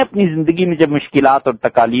خود انہیں اپنی زندگی میں جب مشکلات اور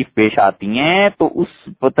تکالیف پیش آتی ہیں تو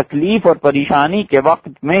اس تکلیف اور پریشانی کے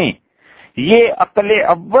وقت میں یہ عقل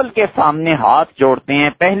اول کے سامنے ہاتھ جوڑتے ہیں،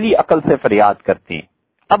 پہلی عقل سے فریاد کرتے ہیں.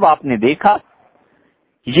 اب آپ نے دیکھا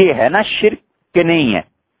یہ ہے نا شرک کہ نہیں ہے.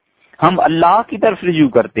 ہم اللہ کی طرف رجوع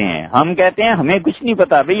کرتے ہیں، ہم کہتے ہیں ہمیں کچھ نہیں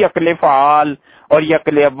پتا بھئی عقل فعال اور یہ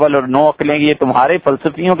عقل اول اور 9 عقلیں یہ تمہارے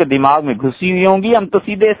فلسفیوں کے دماغ میں گھسی ہوئی ہوں گی. ہم تو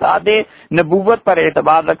سیدھے سادے نبوت پر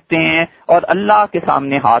اعتبار رکھتے ہیں اور اللہ کے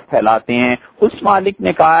سامنے ہاتھ پھیلاتے ہیں. اس مالک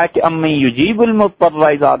نے کہا کہ امن یجیب المضطر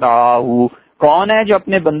اذا دعاہ، کون ہے جو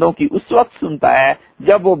اپنے بندوں کی اس وقت سنتا ہے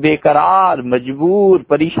جب وہ بے قرار، مجبور،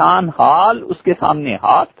 پریشان حال اس کے سامنے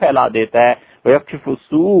ہاتھ پھیلا دیتا ہے. ویکشف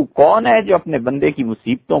السوء، کون ہے جو اپنے بندے کی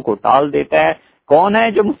مصیبتوں کو ٹال دیتا ہے، کون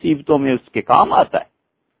ہے جو مصیبتوں میں اس کے کام آتا ہے.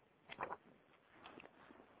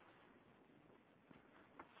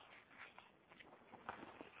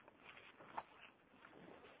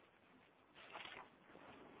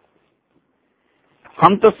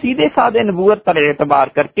 ہم تو سیدھے سادے نبوت پر اعتبار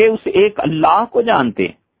کر کے اس ایک اللہ کو جانتے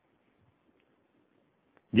ہیں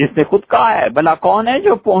جس نے خود کہا ہے بھلا کون ہے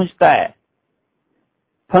جو پہنچتا ہے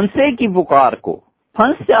پھنسے کی پکار کو.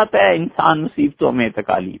 پھنس جاتا ہے انسان مصیبتوں میں،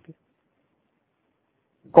 تکالیف.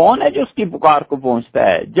 کون ہے جو اس کی پکار کو پہنچتا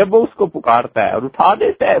ہے جب وہ اس کو پکارتا ہے اور اٹھا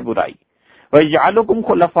دیتا ہے برائی. وَيَجْعَلُكُمْ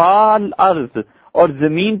خُلَفَاءَ الْأَرْضِ، اور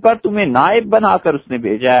زمین پر تمہیں نائب بنا کر اس نے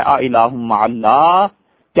بھیجا ہے. اَإِلَٰهٌ مَّعَ اللَّهِ،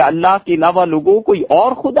 کیا اللہ کے علاوہ لوگوں کوئی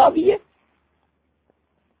اور خدا بھی ہے؟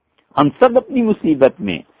 ہم سب اپنی مصیبت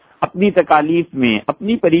میں، اپنی تکالیف میں،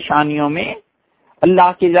 اپنی پریشانیوں میں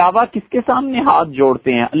اللہ کے علاوہ کس کے سامنے ہاتھ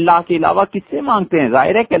جوڑتے ہیں؟ اللہ کے علاوہ کس سے مانگتے ہیں؟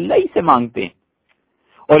 ظاہر ہے کہ اللہ ہی سے مانگتے ہیں.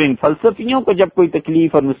 اور ان فلسفیوں کو جب کوئی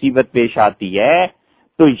تکلیف اور مصیبت پیش آتی ہے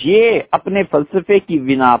تو یہ اپنے فلسفے کی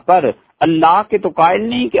بنا پر اللہ کے تو قائل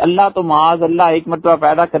نہیں کہ اللہ تو معاذ اللہ ایک مرتبہ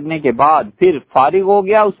پیدا کرنے کے بعد پھر فارغ ہو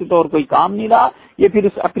گیا، اس سے تو اور کوئی کام نہیں رہا. یہ پھر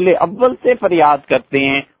اس عقل اول سے فریاد کرتے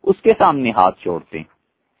ہیں اس کے سامنے ہاتھ چھوڑتے ہیں۔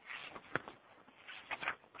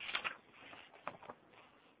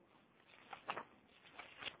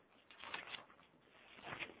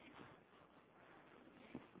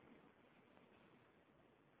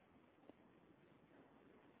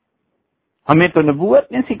 ہمیں تو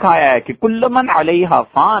نبوت نے سکھایا ہے کہ کل من علیہا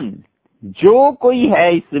فان، جو کوئی ہے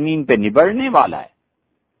اس زمین پہ نبڑنے والا ہے۔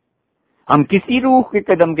 ہم کسی روح کے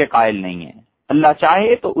قدم کے قائل نہیں ہیں، اللہ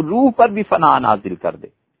چاہے تو روح پر بھی فنا نازل کر دے۔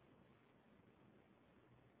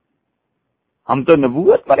 ہم تو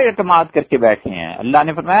نبوت پر اعتماد کر کے بیٹھے ہیں۔ اللہ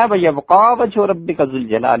نے فرمایا وَيَبْقَىٰ وَجْهُ رَبِّكَ ذُو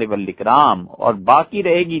الْجَلَالِ وَالْإِكْرَامِ، اور باقی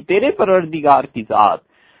رہے گی تیرے پروردگار کی ذات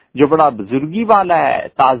جو بڑا بزرگی والا ہے،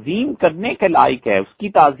 تعظیم کرنے کے لائق ہے، اس کی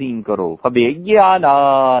تعظیم کرو۔ فَبِأَيِّ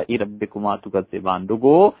آلَاءِ رَبِّكُمَا تُكَذِّبَانِ،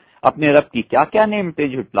 لوگو اپنے رب کی کیا کیا نعمتیں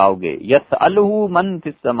جھٹلاؤ گے۔ یسألہ من فی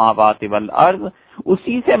السماوات والارض،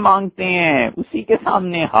 اسی سے مانگتے ہیں، اسی کے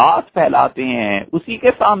سامنے ہاتھ پھیلاتے ہیں، اسی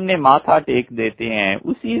کے سامنے ماتھا ٹیک دیتے ہیں،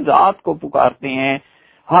 اسی ذات کو پکارتے ہیں،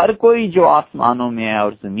 ہر کوئی جو آسمانوں میں ہے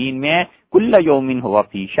اور زمین میں ہے۔ کل یوم ہوا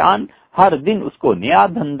فی شان، ہر دن اس کو نیا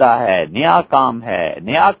دھندا ہے، نیا کام ہے،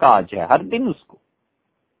 نیا کاج ہے، ہر دن اس کو۔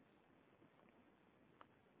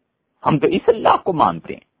 ہم تو اس اللہ کو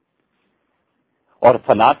مانتے ہیں۔ اور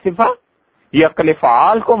فلاسفہ یہ عقل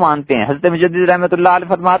فعال کو مانتے ہیں۔ حضرت مجدد رحمۃ اللہ علیہ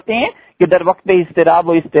فرماتے ہیں کہ در وقت اضطراب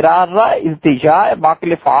و اضطرار را التجاء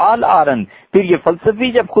بعقل فعال آرن، پھر یہ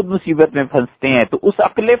فلسفی جب خود مصیبت میں پھنستے ہیں تو اس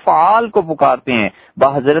عقل فعال کو پکارتے ہیں۔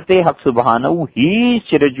 بحضرت حق سبحانہ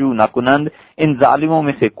ہیچ رجوع نہ کنند، ان ظالموں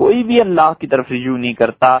میں سے کوئی بھی اللہ کی طرف رجوع نہیں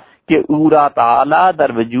کرتا کہ اورا تعالی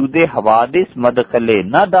در وجود حوادث مدخل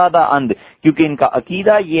نہ دادا اند، کیونکہ ان کا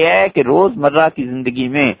عقیدہ یہ ہے کہ روز مرہ کی زندگی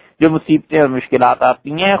میں جو مصیبتیں اور مشکلات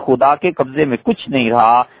آتی ہیں خدا کے قبضے میں کچھ نہیں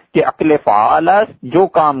رہا، کہ عقل فعال جو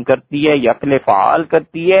کام کرتی ہے یہ عقل فعال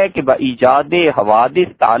کرتی ہے کہ با ایجاد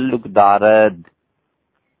حوادث تعلق دارد،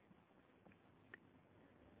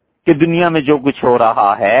 کہ دنیا میں جو کچھ ہو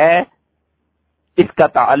رہا ہے اس کا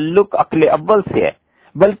تعلق عقل اول سے ہے،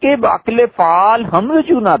 بلکہ بعقل فعال ہم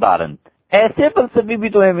رجوع نہ دارند۔ ایسے فلسفی بھی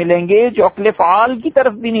تمہیں ملیں گے جو عقل فعال کی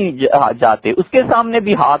طرف بھی نہیں جاتے، اس کے سامنے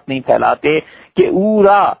بھی ہاتھ نہیں پھیلاتے کہ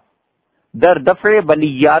اورا در دفع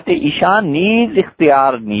بلیات ایشان نیز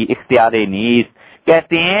اختیار نیز،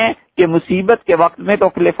 کہتے ہیں کہ مصیبت کے وقت میں تو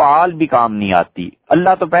عقل فعال بھی کام نہیں آتی۔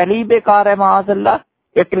 اللہ تو پہلے ہی بیکار ہے معاذ اللہ،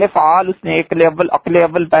 عقل فعال اس نے عقل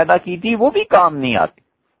اول پیدا کی تھی وہ بھی کام نہیں آتی۔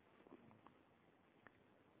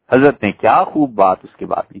 حضرت نے کیا خوب بات اس کے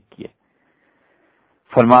بعد لکھی ہے،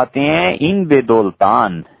 فرماتے ہیں ان بے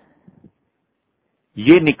دولتان،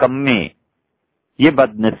 یہ نکمے، یہ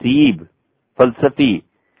بد نصیب فلسفی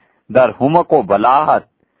در حمق و بلاحت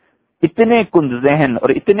اتنے کند ذہن اور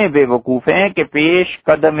اتنے بے وقوف ہیں کہ پیش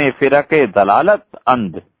قدم فرق ضلالت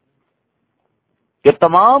اند، کہ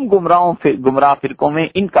تمام گمراہ فرقوں میں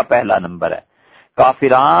ان کا پہلا نمبر ہے۔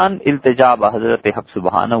 کافران التجا بحضرت حق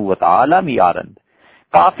سبحانہ و تعالی میارند،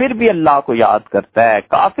 کافر بھی اللہ کو یاد کرتا ہے،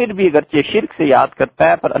 کافر بھی اگرچہ شرک سے یاد کرتا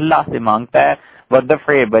ہے پر اللہ سے مانگتا ہے۔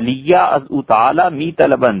 ودفع بلیہ از تعالی می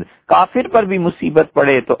طلبند، کافر پر بھی مصیبت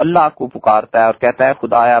پڑے تو اللہ کو پکارتا ہے اور کہتا ہے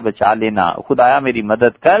خدایا بچا لینا، خدایا میری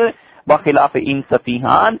مدد کر۔ بخلاف ان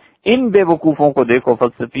سفیہان، ان بے وقوفوں کو دیکھو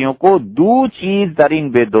فلسفیوں کو، دو چیز در ان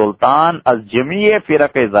بے دولتان از جمیع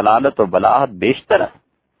فرق ضلالت و بلاحت بیشتر ہے۔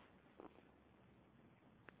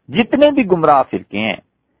 جتنے بھی گمراہ فرقے ہیں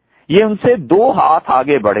یہ ان سے دو ہاتھ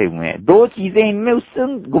آگے بڑھے ہوئے ہیں، دو چیزیں ان میں اس سے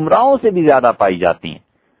گمراہوں سے بھی زیادہ پائی جاتی ہیں،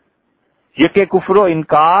 یہ کہ کفر و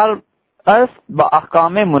انکار اس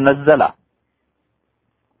باحکام منزلہ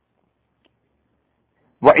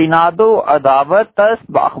و عناد و عداوت اس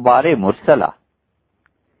باخبار مرسلہ۔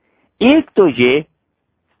 ایک تو یہ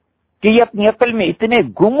کہ یہ اپنی عقل میں اتنے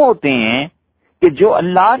گم ہوتے ہیں کہ جو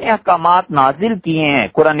اللہ نے احکامات نازل کیے ہیں،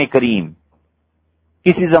 قرآن کریم،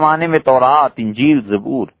 کسی زمانے میں تورات، انجیل،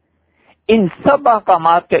 زبور، ان سب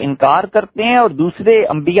احکامات کا انکار کرتے ہیں، اور دوسرے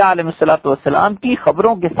انبیاء علیہ الصلوۃ والسلام کی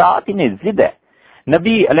خبروں کے ساتھ انہیں ضد ہے۔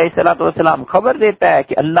 نبی علیہ الصلوۃ والسلام خبر دیتا ہے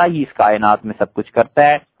کہ اللہ ہی اس کائنات میں سب کچھ کرتا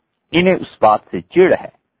ہے، انہیں اس بات سے چڑ ہے۔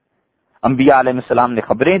 انبیاء علیہ السلام نے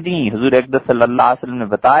خبریں دیں، حضور اقدس صلی اللہ علیہ وسلم نے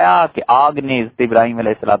بتایا کہ آگ نے حضرت ابراہیم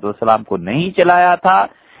علیہ الصلوۃ والسلام کو نہیں چلایا تھا،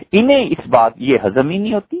 انہیں اس بات یہ ہضم ہی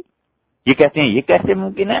نہیں ہوتی، یہ کہتے ہیں یہ کیسے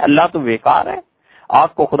ممکن ہے، اللہ تو بیکار ہے، آگ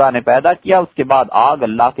کو خدا نے پیدا کیا، اس کے بعد آگ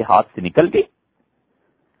اللہ کے ہاتھ سے نکل گئی۔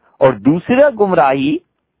 اور دوسرا گمراہی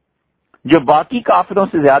جو باقی کافروں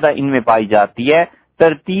سے زیادہ ان میں پائی جاتی ہے،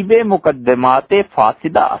 ترتیب مقدمات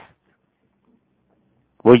فاسدہ،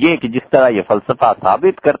 وہ یہ کہ جس طرح یہ فلسفہ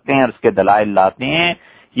ثابت کرتے ہیں اور اس کے دلائل لاتے ہیں،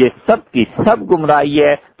 یہ سب کی سب گمراہی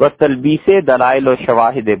ہے۔ وہ تلبیس دلائل و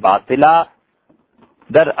شواہد باطلہ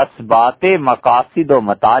در اسبات مقاصد و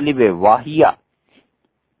مطالب واہیہ،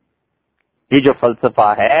 یہ جو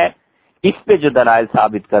فلسفہ ہے اس پہ جو دلائل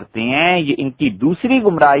ثابت کرتے ہیں یہ ان کی دوسری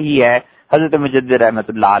گمراہی ہے۔ حضرت مجدد رحمۃ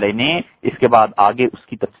اللہ علیہ نے اس کے بعد آگے اس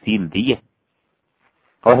کی تفصیل دی ہے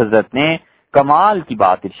اور حضرت نے کمال کی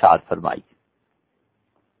بات ارشاد فرمائی۔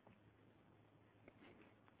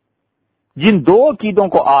 جن دو عقیدوں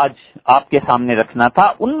کو آج آپ کے سامنے رکھنا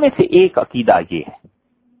تھا ان میں سے ایک عقیدہ یہ ہے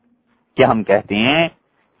کہ ہم کہتے ہیں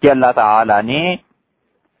کہ اللہ تعالی نے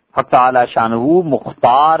حق تعالی شانہ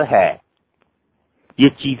مختار ہے، یہ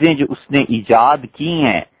چیزیں جو اس نے ایجاد کی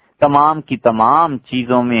ہیں تمام کی تمام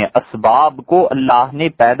چیزوں میں اسباب کو اللہ نے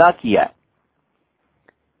پیدا کیا ہے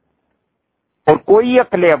اور کوئی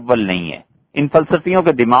عقل اول نہیں ہے، ان فلسفیوں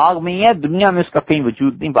کے دماغ میں ہی ہے، دنیا میں اس کا کہیں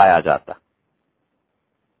وجود نہیں پایا جاتا۔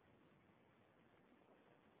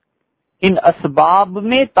 ان اسباب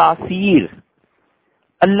میں تاثیر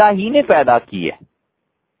اللہ ہی نے پیدا کی ہے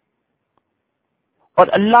اور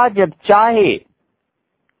اللہ جب چاہے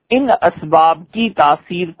ان اسباب کی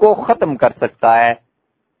تاثیر کو ختم کر سکتا ہے۔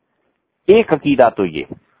 ایک عقیدہ تو یہ،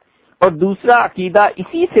 اور دوسرا عقیدہ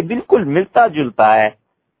اسی سے بالکل ملتا جلتا ہے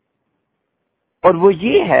اور وہ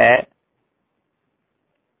یہ ہے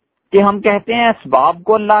کہ ہم کہتے ہیں اسباب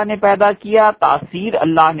کو اللہ نے پیدا کیا، تاثیر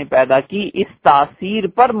اللہ نے پیدا کی، اس تاثیر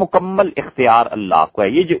پر مکمل اختیار اللہ کو ہے۔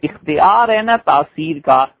 یہ جو اختیار ہے نا تاثیر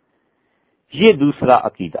کا، یہ دوسرا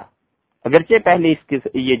عقیدہ، اگرچہ پہلے اس کے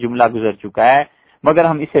یہ جملہ گزر چکا ہے مگر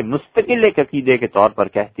ہم اسے مستقل ایک عقیدے کے طور پر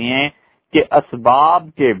کہتے ہیں کہ اسباب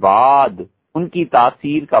کے بعد ان کی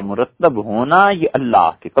تاثیر کا مرتب ہونا یہ اللہ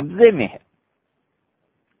کے قبضے میں ہے۔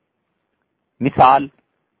 مثال،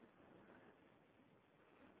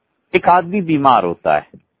 ایک آدمی بیمار ہوتا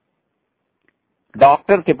ہے،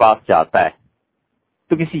 ڈاکٹر کے پاس جاتا ہے،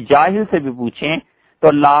 تو کسی جاہل سے بھی پوچھیں تو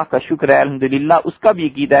اللہ کا شکر ہے الحمدللہ اس کا بھی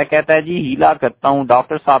عقیدہ ہے، کہتا ہے جی ہیلا کرتا ہوں،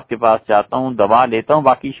 ڈاکٹر صاحب کے پاس جاتا ہوں، دوا لیتا ہوں،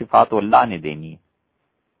 باقی شفا تو اللہ نے دینی ہے۔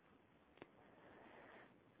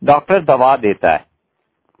 ڈاکٹر دوا دیتا ہے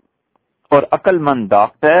اور عقل مند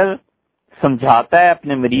ڈاکٹر سمجھاتا ہے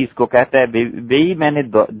اپنے مریض کو، کہتا ہے بھئی میں نے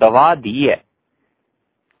دوا دی ہے،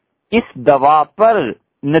 اس دوا پر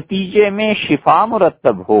نتیجے میں شفا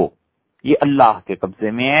مرتب ہو یہ اللہ کے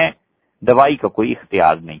قبضے میں ہے، دوائی کا کوئی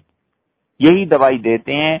اختیار نہیں۔ یہی دوائی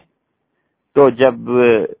دیتے ہیں تو جب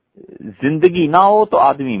زندگی نہ ہو تو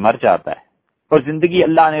آدمی مر جاتا ہے، اور زندگی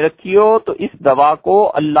اللہ نے رکھی ہو تو اس دوا کو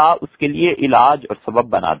اللہ اس کے لیے علاج اور سبب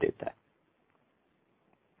بنا دیتا ہے۔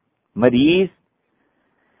 مریض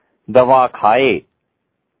دوا کھائے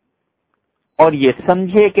اور یہ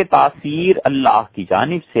سمجھے کہ تاثیر اللہ کی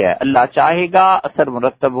جانب سے ہے، اللہ چاہے گا اثر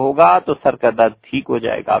مرتب ہوگا تو سر کا درد ٹھیک ہو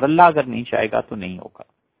جائے گا، اور اللہ اگر نہیں چاہے گا تو نہیں ہوگا۔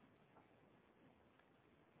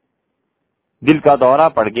 دل کا دورہ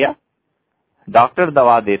پڑ گیا، ڈاکٹر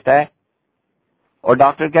دوا دیتا ہے اور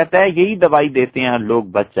ڈاکٹر کہتا ہے یہی دوائی دیتے ہیں لوگ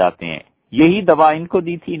بچ جاتے ہیں، یہی دوا ان کو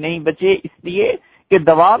دی تھی نہیں بچے، اس لیے کہ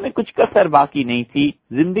دوا میں کچھ کسر باقی نہیں تھی،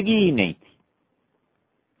 زندگی ہی نہیں تھی،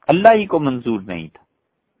 اللہ ہی کو منظور نہیں تھا۔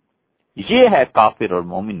 یہ ہے کافر اور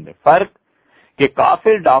مومن میں فرق، کہ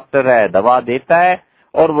کافر ڈاکٹر ہے دوا دیتا ہے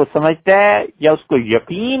اور وہ سمجھتا ہے یا اس کو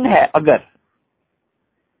یقین ہے، اگر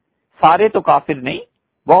سارے تو کافر نہیں،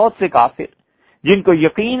 بہت سے کافر جن کو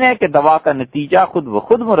یقین ہے کہ دوا کا نتیجہ خود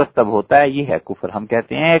بخود مرتب ہوتا ہے، یہ ہے کفر۔ ہم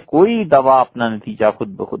کہتے ہیں کوئی دوا اپنا نتیجہ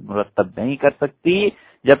خود بخود مرتب نہیں کر سکتی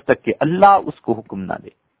جب تک کہ اللہ اس کو حکم نہ دے۔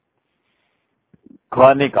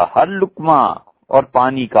 کھانے کا ہر لقمہ اور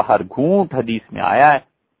پانی کا ہر گھونٹ حدیث میں آیا ہے،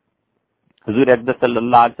 حضور اقدس صلی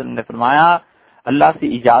اللہ علیہ وسلم نے فرمایا اللہ سے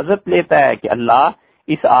اجازت لیتا ہے کہ اللہ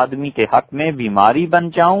اس آدمی کے حق میں بیماری بن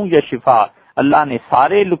جاؤں یا شفا، اللہ نے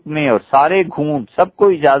سارے لقمے اور سارے گھونٹ سب کو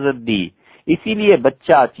اجازت دی، اسی لیے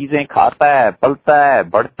بچہ چیزیں کھاتا ہے، پلتا ہے،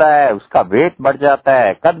 بڑھتا ہے، اس کا ویٹ بڑھ جاتا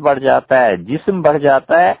ہے، قد بڑھ جاتا ہے، جسم بڑھ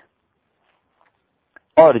جاتا ہے،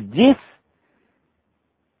 اور جس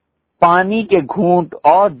پانی کے گھونٹ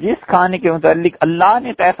اور جس کھانے کے متعلق اللہ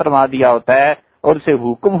نے طے فرما دیا ہوتا ہے اور اسے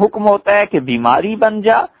حکم ہوتا ہے کہ بیماری بن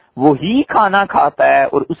جا، وہی کھانا کھاتا ہے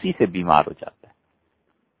اور اسی سے بیمار ہو جاتا ہے۔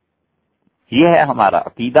 یہ ہے ہمارا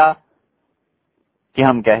عقیدہ کہ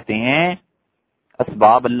ہم کہتے ہیں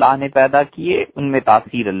اسباب اللہ نے پیدا کیے، ان میں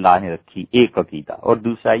تاثیر اللہ نے رکھی، ایک عقیدہ، اور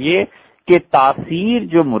دوسرا یہ کہ تاثیر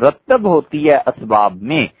جو مرتب ہوتی ہے اسباب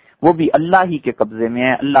میں وہ بھی اللہ ہی کے قبضے میں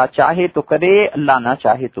ہے، اللہ چاہے تو کرے، اللہ نہ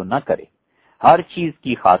چاہے تو نہ کرے۔ ہر چیز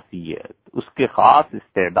کی خاصیت، اس کے خاص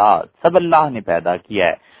استعداد سب اللہ نے پیدا کیا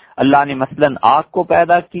ہے۔ اللہ نے مثلاً آگ کو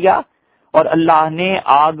پیدا کیا اور اللہ نے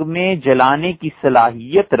آگ میں جلانے کی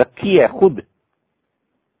صلاحیت رکھی ہے خود،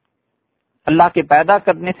 اللہ کے پیدا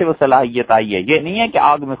کرنے سے وہ صلاحیت آئی ہے، یہ نہیں ہے کہ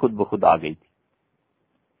آگ میں خود بخود آ گئی تھی۔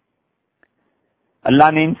 اللہ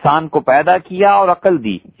نے انسان کو پیدا کیا اور عقل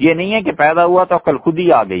دی، یہ نہیں ہے کہ پیدا ہوا تو عقل خود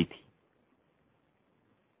ہی آ گئی تھی۔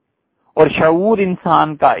 اور شعور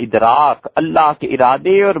انسان کا ادراک اللہ کے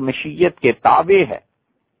ارادے اور مشیت کے تابع ہے.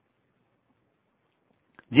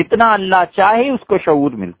 جتنا اللہ چاہے اس کو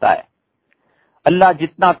شعور ملتا ہے، اللہ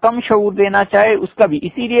جتنا کم شعور دینا چاہے اس کا بھی.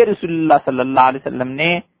 اسی لیے رسول اللہ صلی اللہ علیہ وسلم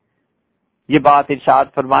نے یہ بات ارشاد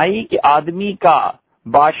فرمائی کہ آدمی کا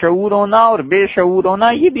باشعور ہونا اور بے شعور ہونا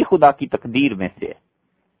یہ بھی خدا کی تقدیر میں سے ہے.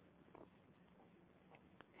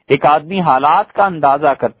 ایک آدمی حالات کا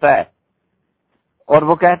اندازہ کرتا ہے اور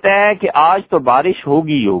وہ کہتا ہے کہ آج تو بارش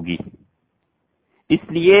ہوگی ہی ہوگی،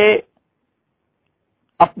 اس لیے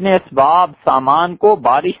اپنے اسباب سامان کو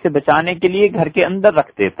بارش سے بچانے کے لیے گھر کے اندر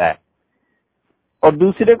رکھ دیتا ہے، اور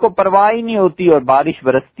دوسرے کو پرواہ ہی نہیں ہوتی اور بارش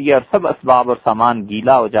برستی ہے اور سب اسباب اور سامان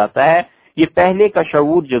گیلا ہو جاتا ہے. یہ پہلے کا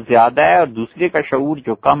شعور جو زیادہ ہے اور دوسرے کا شعور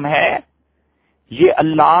جو کم ہے، یہ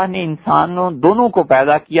اللہ نے انسانوں دونوں کو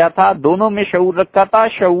پیدا کیا تھا، دونوں میں شعور رکھا تھا.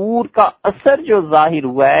 شعور کا اثر جو ظاہر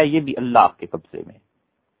ہوا ہے یہ بھی اللہ کے قبضے میں.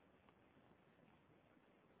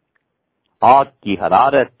 آگ کی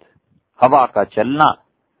حرارت، ہوا کا چلنا،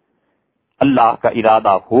 اللہ کا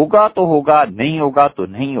ارادہ ہوگا تو ہوگا، نہیں ہوگا تو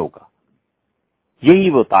نہیں ہوگا. یہی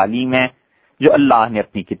وہ تعلیم ہے جو اللہ نے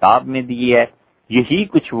اپنی کتاب میں دی ہے. یہی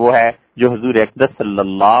کچھ وہ ہے جو حضور اقدس صلی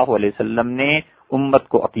اللہ علیہ وسلم نے امت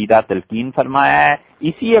کو عقیدہ تلقین فرمایا ہے.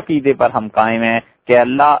 اسی عقیدے پر ہم قائم ہیں کہ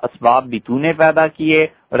اللہ اسباب بھی تو نے پیدا کیے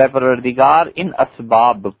اور اے پروردگار ان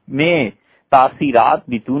اسباب میں تاثیرات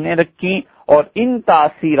بھی تو نے رکھی، اور ان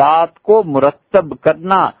تاثیرات کو مرتب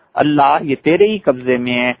کرنا اللہ یہ تیرے ہی قبضے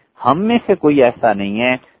میں ہے. ہم میں سے کوئی ایسا نہیں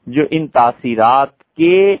ہے جو ان تاثیرات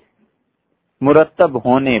کے مرتب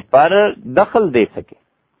ہونے پر دخل دے سکے.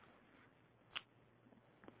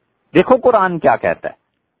 دیکھو قرآن کیا کہتا ہے.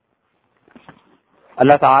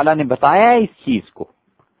 اللہ تعالیٰ نے بتایا ہے اس چیز کو،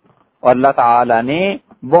 اور اللہ تعالیٰ نے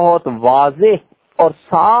بہت واضح اور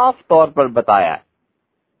صاف طور پر بتایا ہے.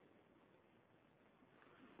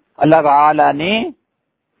 اللہ تعالیٰ نے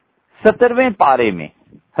 17ویں پارے میں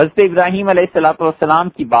حضرت ابراہیم علیہ السلام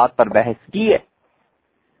کی بات پر بحث کی ہے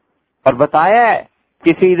اور بتایا ہے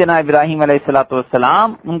کہ سیدنا ابراہیم علیہ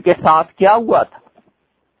السلام ان کے ساتھ کیا ہوا تھا.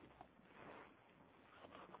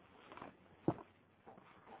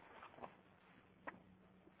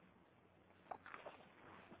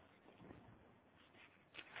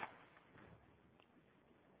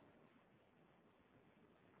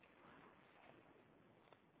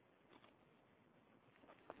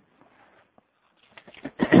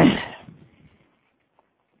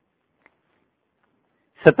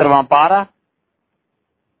 سترواں پارہ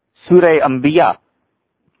سورہ انبیاء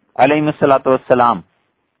علیہ السلام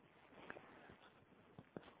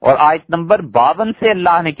اور آیت نمبر 52 سے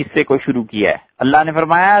اللہ نے قصے کو شروع کیا ہے. اللہ نے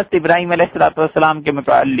فرمایا ابراہیم علیہ السلام کے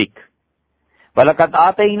متعلق وَلَقَدْ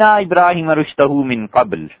آتَيْنَا إِبْرَاهِيمَ رُشْدَهُ مِنْ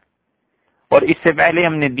قَبْلُ، اور اس سے پہلے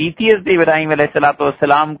ہم نے دی تھی حضرت ابراہیم علیہ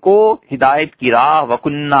السلام کو ہدایت کی راہ.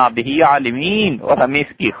 وَكُنَّا بِهِ عَالِمِينَ، اور ہمیں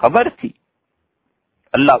اس کی خبر تھی.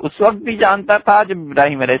 اللہ اس وقت بھی جانتا تھا جب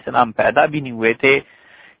ابراہیم علیہ السلام پیدا بھی نہیں ہوئے تھے،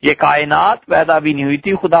 یہ کائنات پیدا بھی نہیں ہوئی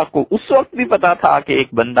تھی. خدا کو اس وقت بھی پتا تھا کہ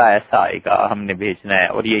ایک بندہ ایسا آئے گا، ہم نے بھیجنا ہے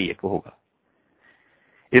اور یہ ہوگا.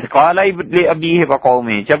 اذ قال لأبیہ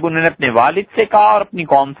وقومہ، جب انہوں نے اپنے والد سے کہا اور اپنی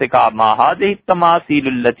قوم سے کہا ما هذه التماثیل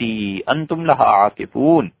التي انتم لها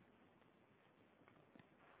عاکفون.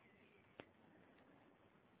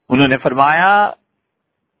 انہوں نے فرمایا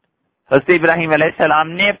حضرت ابراہیم علیہ السلام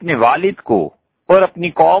نے اپنے والد کو اور اپنی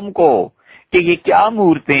قوم کو کہ یہ کیا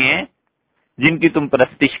مورتیں ہیں جن کی تم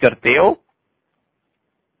پرستش کرتے ہو.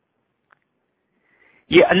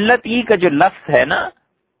 یہ اللتی کا جو لفظ ہے نا،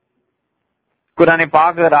 قرآن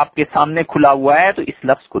پاک اگر آپ کے سامنے کھلا ہوا ہے تو اس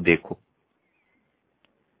لفظ کو دیکھو.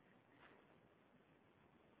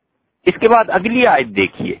 اس کے بعد اگلی آیت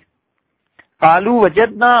دیکھیے، قالوا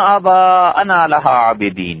وجدنا آباءنا لها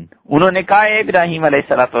عابدین. انہوں نے کہا اے ابراہیم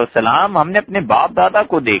علیہ السلام، ہم نے اپنے باپ دادا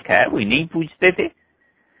کو دیکھا ہے، وہی نہیں پوچھتے تھے.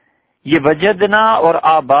 یہ وجدنا اور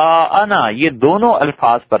آباءنا یہ دونوں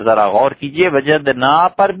الفاظ پر ذرا غور کیجئے. وجدنا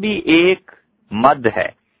پر بھی ایک مد ہے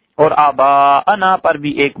اور آباءنا پر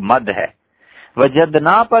بھی ایک مد ہے.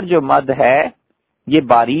 وجدنا پر جو مد ہے یہ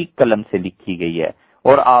باریک قلم سے لکھی گئی ہے،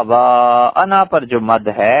 اور آباءنا پر جو مد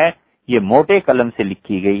ہے یہ موٹے قلم سے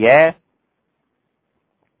لکھی گئی ہے.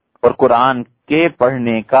 اور قرآن کے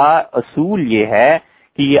پڑھنے کا اصول یہ ہے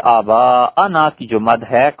کہ یہ آباءنا کی جو مد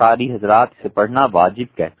ہے قاری حضرات سے پڑھنا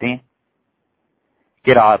واجب کہتے ہیں.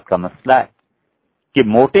 قرات کا مسئلہ ہے کہ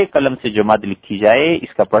موٹے قلم سے جو مد لکھی جائے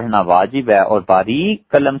اس کا پڑھنا واجب ہے، اور باریک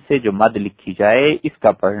قلم سے جو مد لکھی جائے اس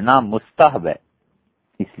کا پڑھنا مستحب ہے.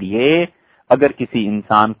 اس لیے اگر کسی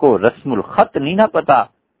انسان کو رسم الخط نہیں نہ پتا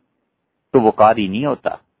تو وہ قاری نہیں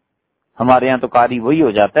ہوتا. ہمارے ہاں تو قاری وہی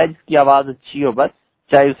ہو جاتا ہے جس کی آواز اچھی ہو، بس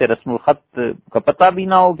چاہے اسے رسم الخط کا پتہ بھی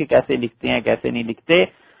نہ ہو کہ کیسے لکھتے ہیں کیسے نہیں لکھتے.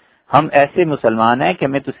 ہم ایسے مسلمان ہیں کہ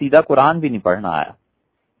ہمیں تو سیدھا قرآن بھی نہیں پڑھنا آیا.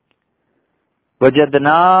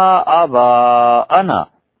 وجدنا آباءنا،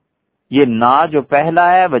 یہ نا جو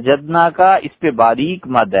پہلا ہے وجدنا کا، اس پہ باریک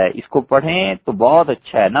مد ہے، اس کو پڑھیں تو بہت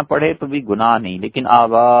اچھا ہے، نہ پڑھے تو بھی گناہ نہیں. لیکن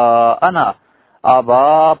آباءنا،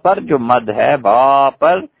 آبا پر جو مد ہے، با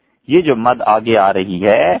پر یہ جو مد آگے آ رہی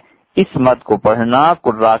ہے، اس مد کو پڑھنا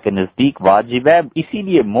قراء کے نزدیک واجب ہے، اسی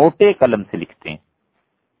لیے موٹے قلم سے لکھتے ہیں.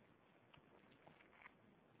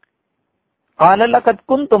 قال لقد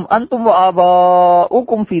کنتم انتم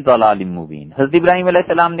وآباؤکم فی ضلال مبین. حضرت ابراہیم علیہ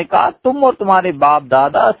السلام نے کہا تم اور تمہارے باپ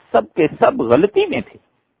دادا سب کے سب غلطی میں تھے.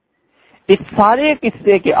 اس سارے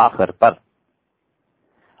قصے کے آخر پر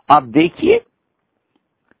آپ دیکھیے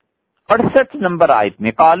 68 نمبر آیت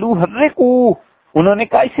میں قالوا حرقوا، انہوں نے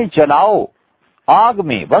کہا اسے جلاؤ آگ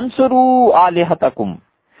میں، وانصروا آلہتکم،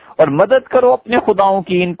 اور مدد کرو اپنے خداؤں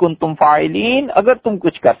کی، ان کنتم فاعلین، اگر تم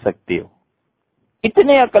کچھ کر سکتے ہو.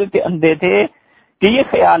 اتنے عقل کے اندھے تھے کہ یہ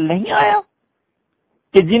خیال نہیں آیا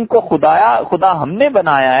کہ جن کو خدا ہم نے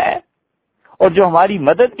بنایا ہے اور جو ہماری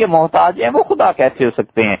مدد کے محتاج ہیں وہ خدا کیسے ہو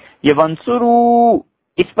سکتے ہیں. یہ ونصرو،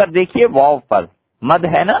 اس پر دیکھیے واو پر مد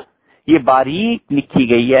ہے نا، یہ باریک لکھی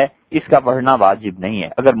گئی ہے، اس کا پڑھنا واجب نہیں ہے.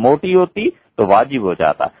 اگر موٹی ہوتی تو واجب ہو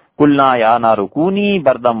جاتا. قلنا یا نار کونی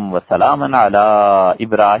بردم و سلام علی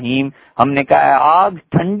ابراہیم، ہم نے کہا آگ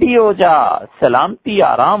ٹھنڈی ہو جا، سلامتی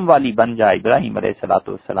آرام والی بن جائے ابراہیم علیہ الصلوۃ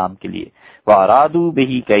والسلام کے لیے. وارادو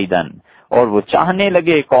بہی کیدن، اور وہ چاہنے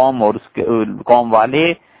لگے قوم اور اس کے قوم والے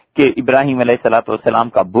کہ ابراہیم علیہ الصلوۃ والسلام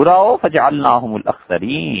کا برا ہو، فجعلناہم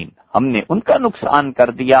الاخسرین، ہم نے ان کا نقصان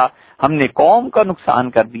کر دیا، ہم نے قوم کا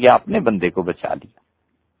نقصان کر دیا، اپنے بندے کو بچا لیا.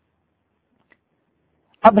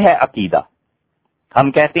 اب ہے عقیدہ. ہم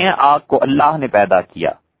کہتے ہیں آگ کو اللہ نے پیدا کیا،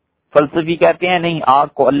 فلسفی کہتے ہیں نہیں، آگ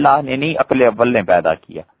کو اللہ نے نہیں، عقل اول نے پیدا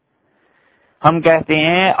کیا. ہم کہتے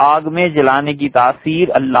ہیں آگ میں جلانے کی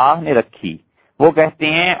تاثیر اللہ نے رکھی، وہ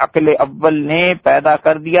کہتے ہیں عقل اول نے پیدا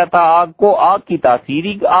کر دیا تھا آگ کو، آگ کی تاثیر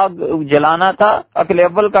ہی آگ جلانا تھا، عقل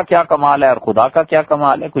اول کا کیا کمال ہے اور خدا کا کیا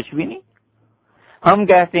کمال ہے؟ کچھ بھی نہیں. ہم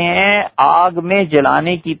کہتے ہیں آگ میں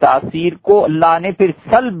جلانے کی تاثیر کو اللہ نے پھر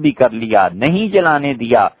سلب بھی کر لیا، نہیں جلانے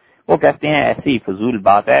دیا. وہ کہتے ہیں ایسی فضول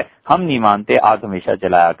بات ہے، ہم نہیں مانتے آگ ہمیشہ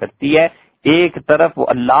جلایا کرتی ہے. ایک طرف وہ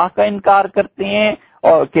اللہ کا انکار کرتے ہیں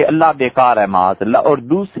اور کہ اللہ بیکار ہے معاذ اللہ، اور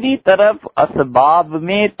دوسری طرف اسباب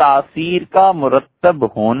میں تاثیر کا مرتب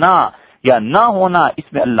ہونا یا نہ ہونا،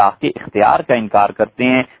 اس میں اللہ کے اختیار کا انکار کرتے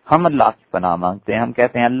ہیں. ہم اللہ کی پناہ مانگتے ہیں، ہم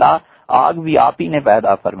کہتے ہیں اللہ آگ بھی آپ ہی نے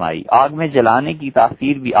پیدا فرمائی، آگ میں جلانے کی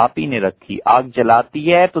تاثیر بھی آپ ہی نے رکھی، آگ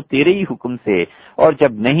جلاتی ہے تو تیرے ہی حکم سے، اور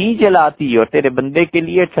جب نہیں جلاتی اور تیرے بندے کے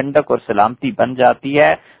لیے ٹھنڈک اور سلامتی بن جاتی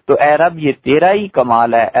ہے تو اے رب یہ تیرا ہی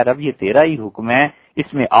کمال ہے، اے رب یہ تیرا ہی حکم ہے،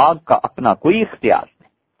 اس میں آگ کا اپنا کوئی اختیار نہیں.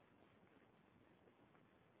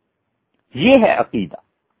 یہ ہے عقیدہ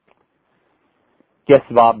کہ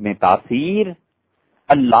اسباب میں تاثیر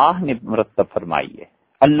اللہ نے مرتب فرمائی ہے،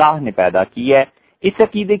 اللہ نے پیدا کی ہے. اس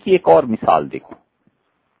عقیدے کی ایک اور مثال دیکھو.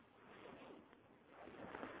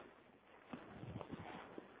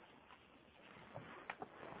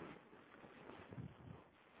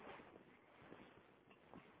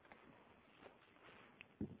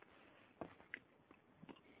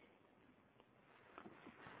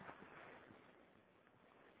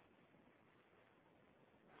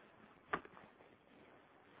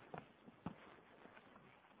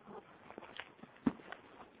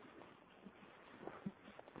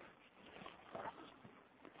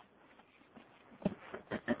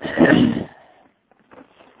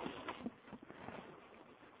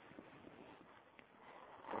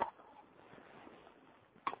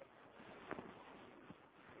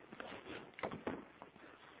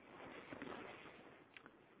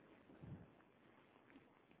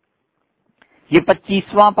 یہ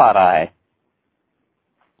 25واں پارہ ہے،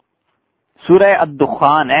 سورہ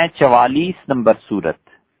الدخان ہے، 44 نمبر سورت.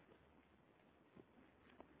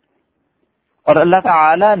 اور اللہ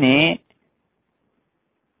تعالی نے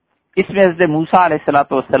اس میں حضرت موسیٰ علیہ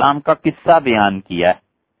الصلوۃ والسلام کا قصہ بیان کیا ہے،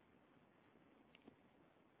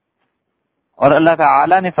 اور اللہ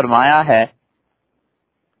تعالی نے فرمایا ہے،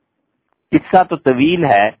 قصہ تو طویل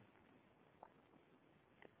ہے،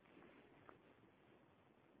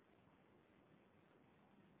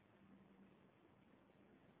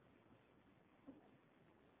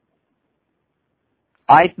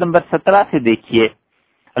 آیت نمبر 17 سے دیکھیے.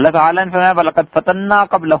 اللہ تعالیٰ نے فرمایا وَلَقَدْ فَتَنَّا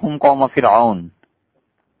قَبْلَهُمْ قَوْمَ فِرْعَوْنَ،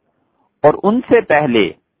 اور ان سے پہلے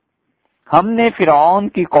ہم نے فرعون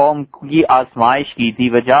کی قوم کی آزمائش کی تھی.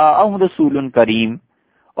 وَجَاءَهُمْ رَسُولٌ کریم،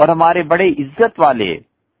 اور ہمارے بڑے عزت والے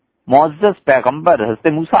معزز پیغمبر حضرت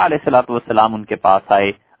موسیٰ علیہ الصلوۃ والسلام ان کے پاس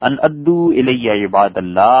آئے، ان ادو الیہ عباد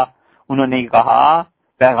اللہ، انہوں نے کہا،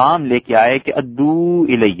 پیغام لے کے آئے کہ ادو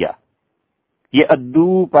الیہ، یہ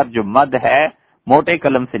ادو پر جو مد ہے موٹے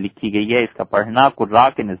قلم سے لکھی گئی ہے، اس کا پڑھنا قراء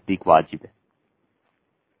کے نزدیک واجب ہے۔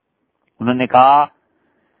 انہوں نے کہا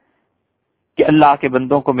کہ اللہ کے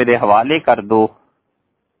بندوں کو میرے حوالے کر دو،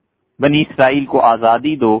 بنی اسرائیل کو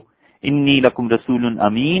آزادی دو، انی لکم رسول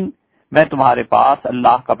امین، میں تمہارے پاس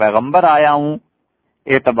اللہ کا پیغمبر آیا ہوں،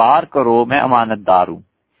 اعتبار کرو میں امانت دار ہوں۔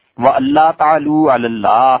 وَأَلَّا تَعْلُوا عَلَى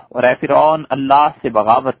اللَّهِ، اور اے فرعون اللہ سے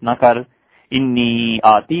بغاوت نہ کر، انی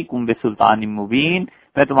آتیکم بسلطان مبین،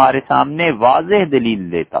 میں تمہارے سامنے واضح دلیل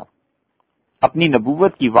دیتا ہوں، اپنی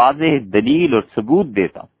نبوت کی واضح دلیل اور ثبوت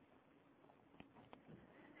دیتا ہوں۔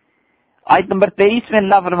 آیت نمبر 23 میں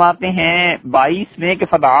اللہ فرماتے ہیں 22 میں کہ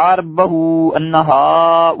فَدَعَا رَبَّهُ أَنَّ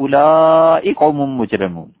هَٰؤُلَاءِ قَوْمٌ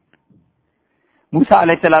مُجْرِمُونَ، موسیٰ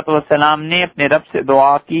علیہ السلام نے اپنے رب سے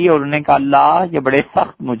دعا کی اور انہوں نے کہا اللہ یہ بڑے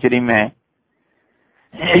سخت مجرم ہیں،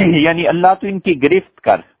 یعنی اللہ تو ان کی گرفت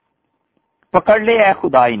کر، پکڑ لے اے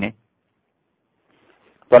خدا انہیں۔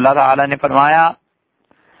 تو اللہ تعالی نے فرمایا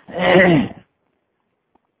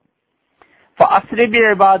فَأَسْرِ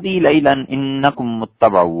بِعِبَادِي لَيْلًا إِنَّكُمْ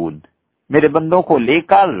مُتَّبَعُونَ، میرے بندوں کو لے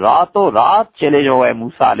کر راتوں رات چلے جاؤ اے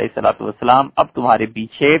موسیٰ علیہ السلام، اب تمہارے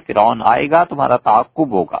پیچھے فرعون آئے گا، تمہارا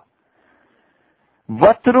تعاقب ہوگا۔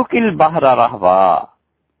 وَاتْرُكِ الْبَحْرَ رَهْوًا،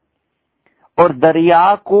 اور دریا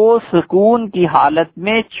کو سکون کی حالت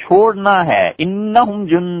میں چھوڑنا ہے، اِنَّهُمْ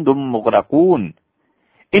جُنْدٌ مُغْرَقُونَ،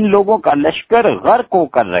 ان لوگوں کا لشکر غرق ہو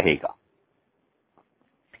کر رہے گا۔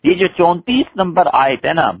 یہ جو 34 نمبر آیت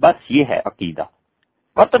ہے نا، بس یہ ہے عقیدہ۔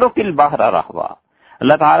 وَاتْرُكِ الْبَحْرَ رَهْوًا،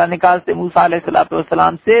 اللہ تعالیٰ نے کہا کہ موسیٰ علیہ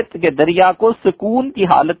السلام سے کہ دریا کو سکون کی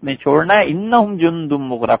حالت میں چھوڑنا ہے، اِنَّهُمْ جُنْدٌ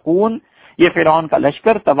مُغْرَقُونَ، یہ فرعون کا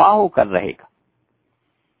لشکر تباہ ہو کر رہے گا۔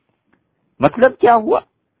 مطلب کیا ہوا؟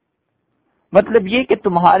 مطلب یہ کہ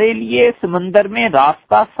تمہارے لیے سمندر میں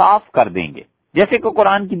راستہ صاف کر دیں گے، جیسے کہ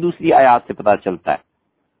قرآن کی دوسری آیات سے پتہ چلتا ہے۔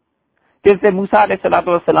 پھر سے موسیٰ علیہ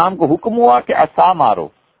السلام کو حکم ہوا کہ عصا مارو،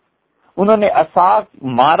 انہوں نے عصا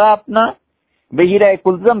مارا اپنا بحیرہ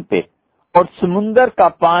کلزم پہ، اور سمندر کا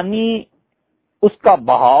پانی اس کا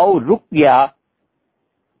بہاؤ رک گیا،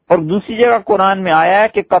 اور دوسری جگہ قرآن میں آیا ہے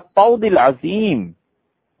کہ کالطود العظیم،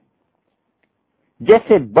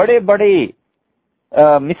 جیسے بڑے بڑے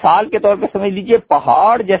مثال کے طور پہ سمجھ لیجئے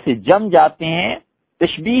پہاڑ جیسے جم جاتے ہیں،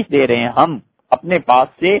 تشبیہ دے رہے ہیں ہم اپنے پاس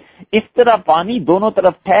سے، اس طرح پانی دونوں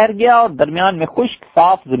طرف ٹھہر گیا اور درمیان میں خشک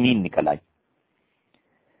صاف زمین نکل آئی۔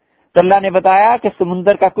 تو اللہ نے بتایا کہ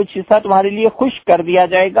سمندر کا کچھ حصہ تمہارے لیے خشک کر دیا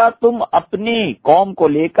جائے گا، تم اپنی قوم کو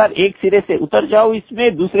لے کر ایک سرے سے اتر جاؤ، اس میں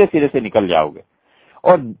دوسرے سرے سے نکل جاؤ گے،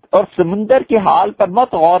 اور سمندر کے حال پر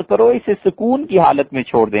مت غور کرو، اسے سکون کی حالت میں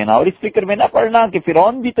چھوڑ دینا، اور اس فکر میں نہ پڑنا کہ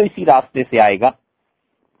فرعون بھی تو اسی راستے سے آئے گا۔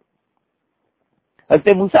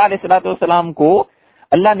 حضرت موسیٰ علیہ السلام کو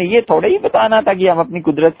اللہ نے یہ تھوڑا ہی بتانا تھا کہ ہم اپنی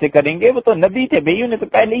قدرت سے کریں گے، وہ تو نبی تھے بھائی، انہیں تو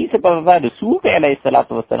پہلے ہی سے پتا تھا، رسول تھے علیہ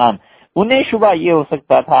السلام، انہیں شبہ یہ ہو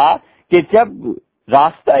سکتا تھا کہ جب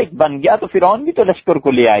راستہ ایک بن گیا تو فرعون بھی تو لشکر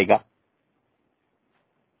کو لے آئے گا۔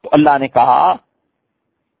 تو اللہ نے کہا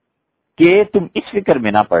کہ تم اس فکر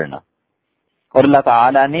میں نہ پڑنا، اور اللہ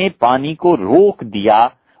تعالی نے پانی کو روک دیا،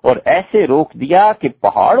 اور ایسے روک دیا کہ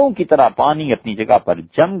پہاڑوں کی طرح پانی اپنی جگہ پر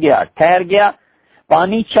جم گیا، ٹھہر گیا،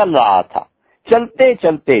 پانی چل رہا تھا، چلتے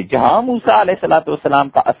چلتے جہاں موسیٰ علیہ السلام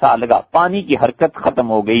کا عصا لگا پانی کی حرکت ختم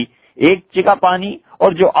ہو گئی، ایک جگہ پانی،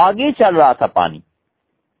 اور جو آگے چل رہا تھا پانی،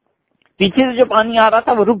 پیچھے سے جو پانی آ رہا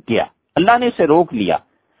تھا وہ رک گیا، اللہ نے اسے روک لیا،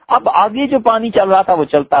 اب آگے جو پانی چل رہا تھا وہ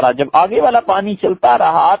چلتا رہا، جب آگے والا پانی چلتا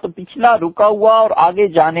رہا تو پچھلا رکا ہوا اور آگے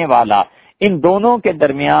جانے والا، ان دونوں کے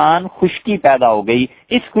درمیان خشکی پیدا ہو گئی،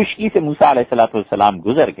 اس خشکی سے موسیٰ علیہ السلام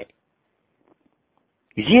گزر گئے۔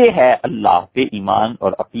 یہ ہے اللہ پہ ایمان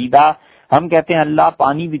اور عقیدہ۔ ہم کہتے ہیں اللہ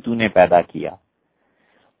پانی بھی تو نے پیدا کیا،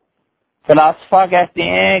 فلاسفہ کہتے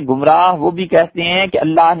ہیں، گمراہ وہ بھی کہتے ہیں کہ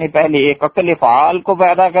اللہ نے پہلے ایک عقل فعال کو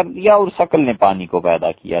پیدا کر دیا اور اس عقل نے پانی کو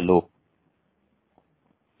پیدا کیا۔ لو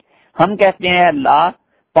ہم کہتے ہیں اللہ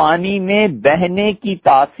پانی میں بہنے کی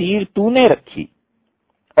تاثیر تو نے رکھی،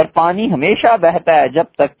 اور پانی ہمیشہ بہتا ہے جب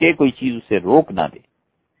تک کہ کوئی چیز اسے روک نہ دے۔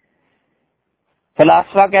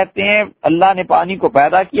 فلاسفہ کہتے ہیں اللہ نے پانی کو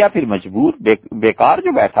پیدا کیا پھر مجبور بیکار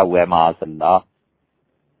جو بیٹھا ہوا ہے معاذ اللہ۔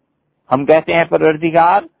 ہم کہتے ہیں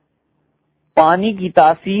پروردگار پانی کی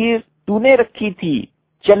تاثیر تو نے رکھی تھی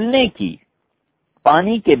چلنے کی،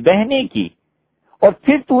 پانی کے بہنے کی، اور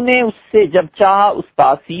پھر تو نے اس سے جب چاہا اس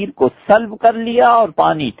تاثیر کو سلب کر لیا اور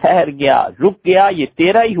پانی ٹھہر گیا، رک گیا، یہ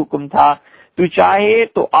تیرا ہی حکم تھا۔ تو چاہے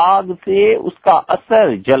تو آگ سے اس کا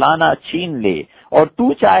اثر جلانا چھین لے، اور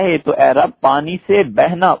تو چاہے تو اے رب پانی سے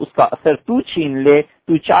بہنا اس کا اثر تو چھین لے،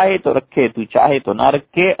 تو چاہے تو رکھے، تو چاہے تو نہ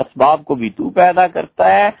رکھے، اسباب کو بھی تو پیدا کرتا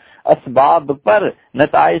ہے، اسباب پر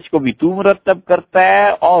نتائج کو بھی تو مرتب کرتا ہے،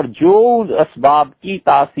 اور جو اسباب کی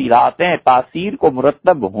تاثیرات ہیں، تاثیر کو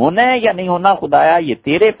مرتب ہونا ہے یا نہیں ہونا خدایا یہ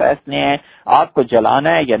تیرے فیصلے ہیں، آگ کو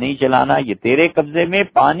جلانا ہے یا نہیں جلانا یہ تیرے قبضے میں،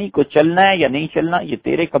 پانی کو چلنا ہے یا نہیں چلنا یہ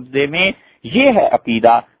تیرے قبضے میں، یہ ہے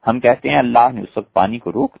عقیدہ۔ ہم کہتے ہیں اللہ نے اس وقت پانی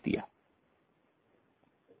کو روک دیا،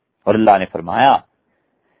 اور اللہ نے فرمایا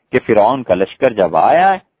کہ فرعون کا لشکر جب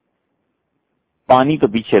آیا ہے، پانی تو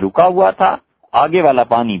پیچھے رکا ہوا تھا، آگے والا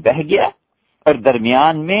پانی بہہ گیا اور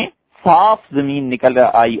درمیان میں صاف زمین نکل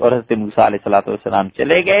آئی، اور حضرت موسیٰ علیہ الصلوۃ والسلام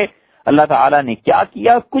چلے گئے۔ اللہ تعالیٰ نے کیا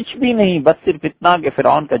کیا؟ کچھ بھی نہیں، بس صرف اتنا کہ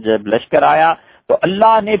فرعون کا جب لشکر آیا تو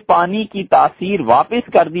اللہ نے پانی کی تاثیر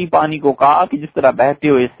واپس کر دی، پانی کو کہا کہ جس طرح بہتے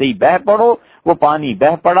ہو اس سے ہی بہ پڑو، وہ پانی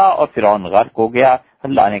بہ پڑا اور فرعون غرق ہو گیا۔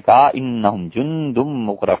 اللہ نے کہا انہم جند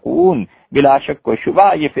مغرقون، بلا شک و شبہ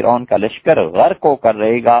یہ فرعون کا لشکر غرق ہو کر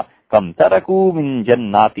رہے گا۔ کم ترکو من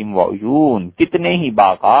جنات و عیون، کتنے ہی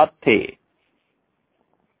باغات تھے،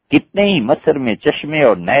 کتنے ہی مصر میں چشمے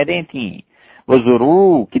اور نہریں تھیں، وہ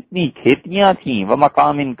زروع کتنی کھیتیاں تھیں، وہ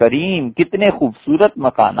مقام کریم کتنے خوبصورت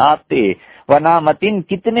مکانات تھے، وہ نعمتن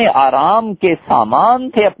کتنے آرام کے سامان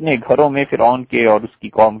تھے اپنے گھروں میں فرعون کے اور اس کی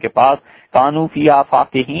قوم کے پاس، کانوا فیہا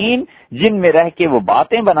فاکہین، جن میں رہ کے وہ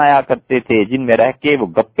باتیں بنایا کرتے تھے، جن میں رہ کے وہ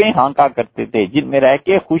گپیں ہانکا کرتے تھے، جن میں رہ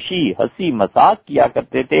کے خوشی ہنسی مذاق کیا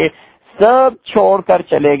کرتے تھے، سب چھوڑ کر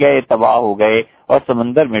چلے گئے، تباہ ہو گئے اور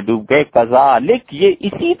سمندر میں ڈوب گئے۔ کذالک، یہ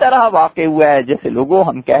اسی طرح واقع ہوا ہے جیسے لوگوں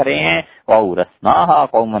ہم کہہ رہے ہیں، وَأَوْرَثْنَاهَا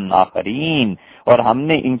قَوْمًا آخَرِينَ، اور ہم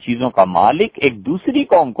نے ان چیزوں کا مالک ایک دوسری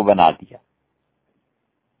قوم کو بنا دیا۔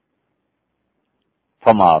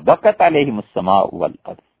 فَمَا بَكَتْ عَلَيْهِمُ السَّمَاءُ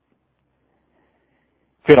وَالْأَرْضُ،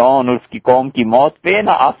 فرعون اور اس کی قوم کی موت پہ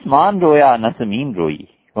نہ آسمان رویا نہ زمین روئی،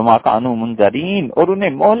 وَمَا كَانُوا مُنذَرِينَ، اور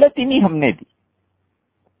انہیں مہلت ہی نہیں ہم نے دی۔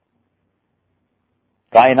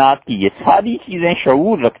 کائنات کی یہ ساری چیزیں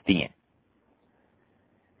شعور رکھتی ہیں،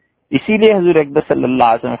 اسی لیے حضور اکبر صلی اللہ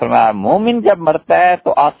علیہ وسلم نے فرمایا مومن جب مرتا ہے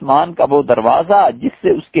تو آسمان کا وہ دروازہ جس سے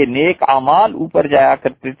اس کے نیک اعمال اوپر جایا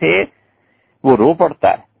کرتے تھے وہ رو پڑتا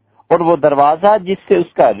ہے، اور وہ دروازہ جس سے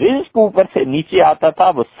اس کا رزق اوپر سے نیچے آتا تھا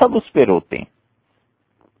وہ سب اس پہ روتے ہیں۔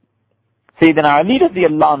 سیدنا علی رضی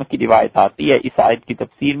اللہ عنہ کی روایت آتی ہے اس آیت کی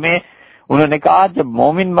تفسیر میں، انہوں نے کہا جب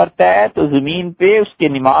مومن مرتا ہے تو زمین پہ اس کے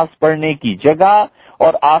نماز پڑھنے کی جگہ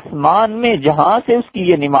اور آسمان میں جہاں سے اس کی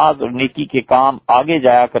یہ نماز اور نیکی کے کام آگے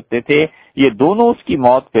جایا کرتے تھے یہ دونوں اس کی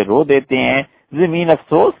موت پہ رو دیتے ہیں۔ زمین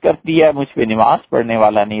افسوس کرتی ہے مجھ پہ نماز پڑھنے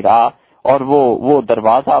والا نہیں رہا، اور وہ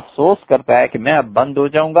دروازہ افسوس کرتا ہے کہ میں اب بند ہو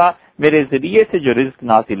جاؤں گا، میرے ذریعے سے جو رزق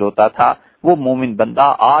نازل ہوتا تھا وہ مومن بندہ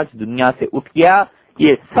آج دنیا سے اٹھ گیا۔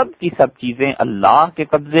 یہ سب کی سب چیزیں اللہ کے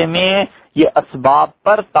قبضے میں، یہ اسباب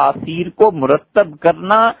پر تاثیر کو مرتب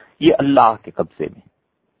کرنا یہ اللہ کے قبضے میں۔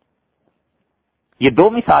 یہ دو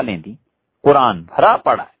مثالیں دی، قرآن بھرا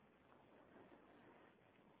پڑا ہے۔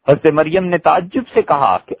 حضرت مریم نے تعجب سے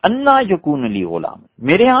کہا کہ انا یکون لی غلام،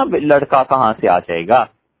 میرے ہاں لڑکا کہاں سے آ جائے گا؟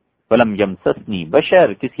 ولم یمسسنی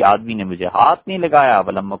بشر، کسی آدمی نے مجھے ہاتھ نہیں لگایا،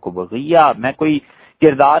 ولم اک بغیا، میں کوئی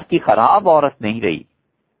کردار کی خراب عورت نہیں رہی۔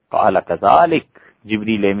 قال کذالک،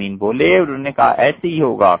 جبریل امین بولے اور انہوں نے کہا ایسے ہی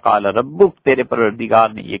ہوگا۔ قال ربک، تیرے پروردگار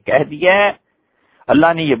نے یہ کہہ دیا ہے،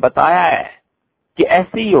 اللہ نے یہ بتایا ہے کہ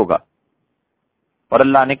ایسے ہی ہوگا۔ اور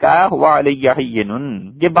اللہ نے کہا ہوا علیہ ہین،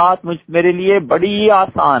 یہ بات میرے لیے بڑی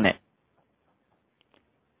آسان ہے۔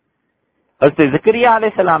 حضرت زکریا علیہ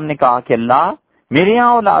السلام نے کہا کہ اللہ میرے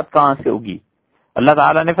یہاں اولاد کہاں سے ہوگی؟ اللہ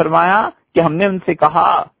تعالیٰ نے فرمایا کہ ہم نے ان سے کہا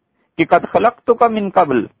کہ قد خلقتک من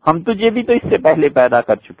قبل، ہم تجھے بھی تو اس سے پہلے پیدا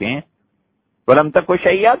کر چکے ہیں، ولم تک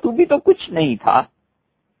شیئا، تو بھی تو کچھ نہیں تھا۔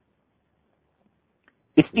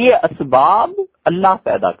 اس لیے اسباب اللہ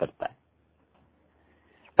پیدا کرتا ہے،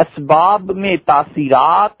 اسباب میں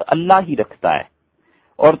تاثیرات اللہ ہی رکھتا ہے،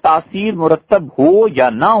 اور تاثیر مرتب ہو یا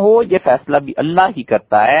نہ ہو یہ فیصلہ بھی اللہ ہی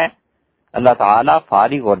کرتا ہے۔ اللہ تعالیٰ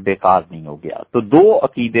فارغ اور بیکار نہیں ہو گیا۔ تو دو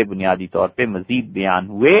عقیدے بنیادی طور پہ مزید بیان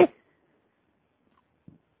ہوئے،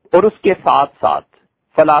 اور اس کے ساتھ ساتھ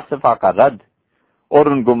فلاسفہ کا رد اور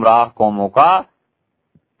ان گمراہ قوموں کا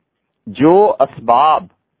جو اسباب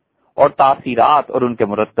اور تاثیرات اور ان کے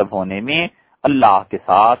مرتب ہونے میں اللہ کے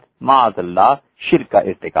ساتھ معاذ اللہ شرک کا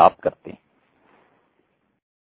ارتکاب کرتے ہیں۔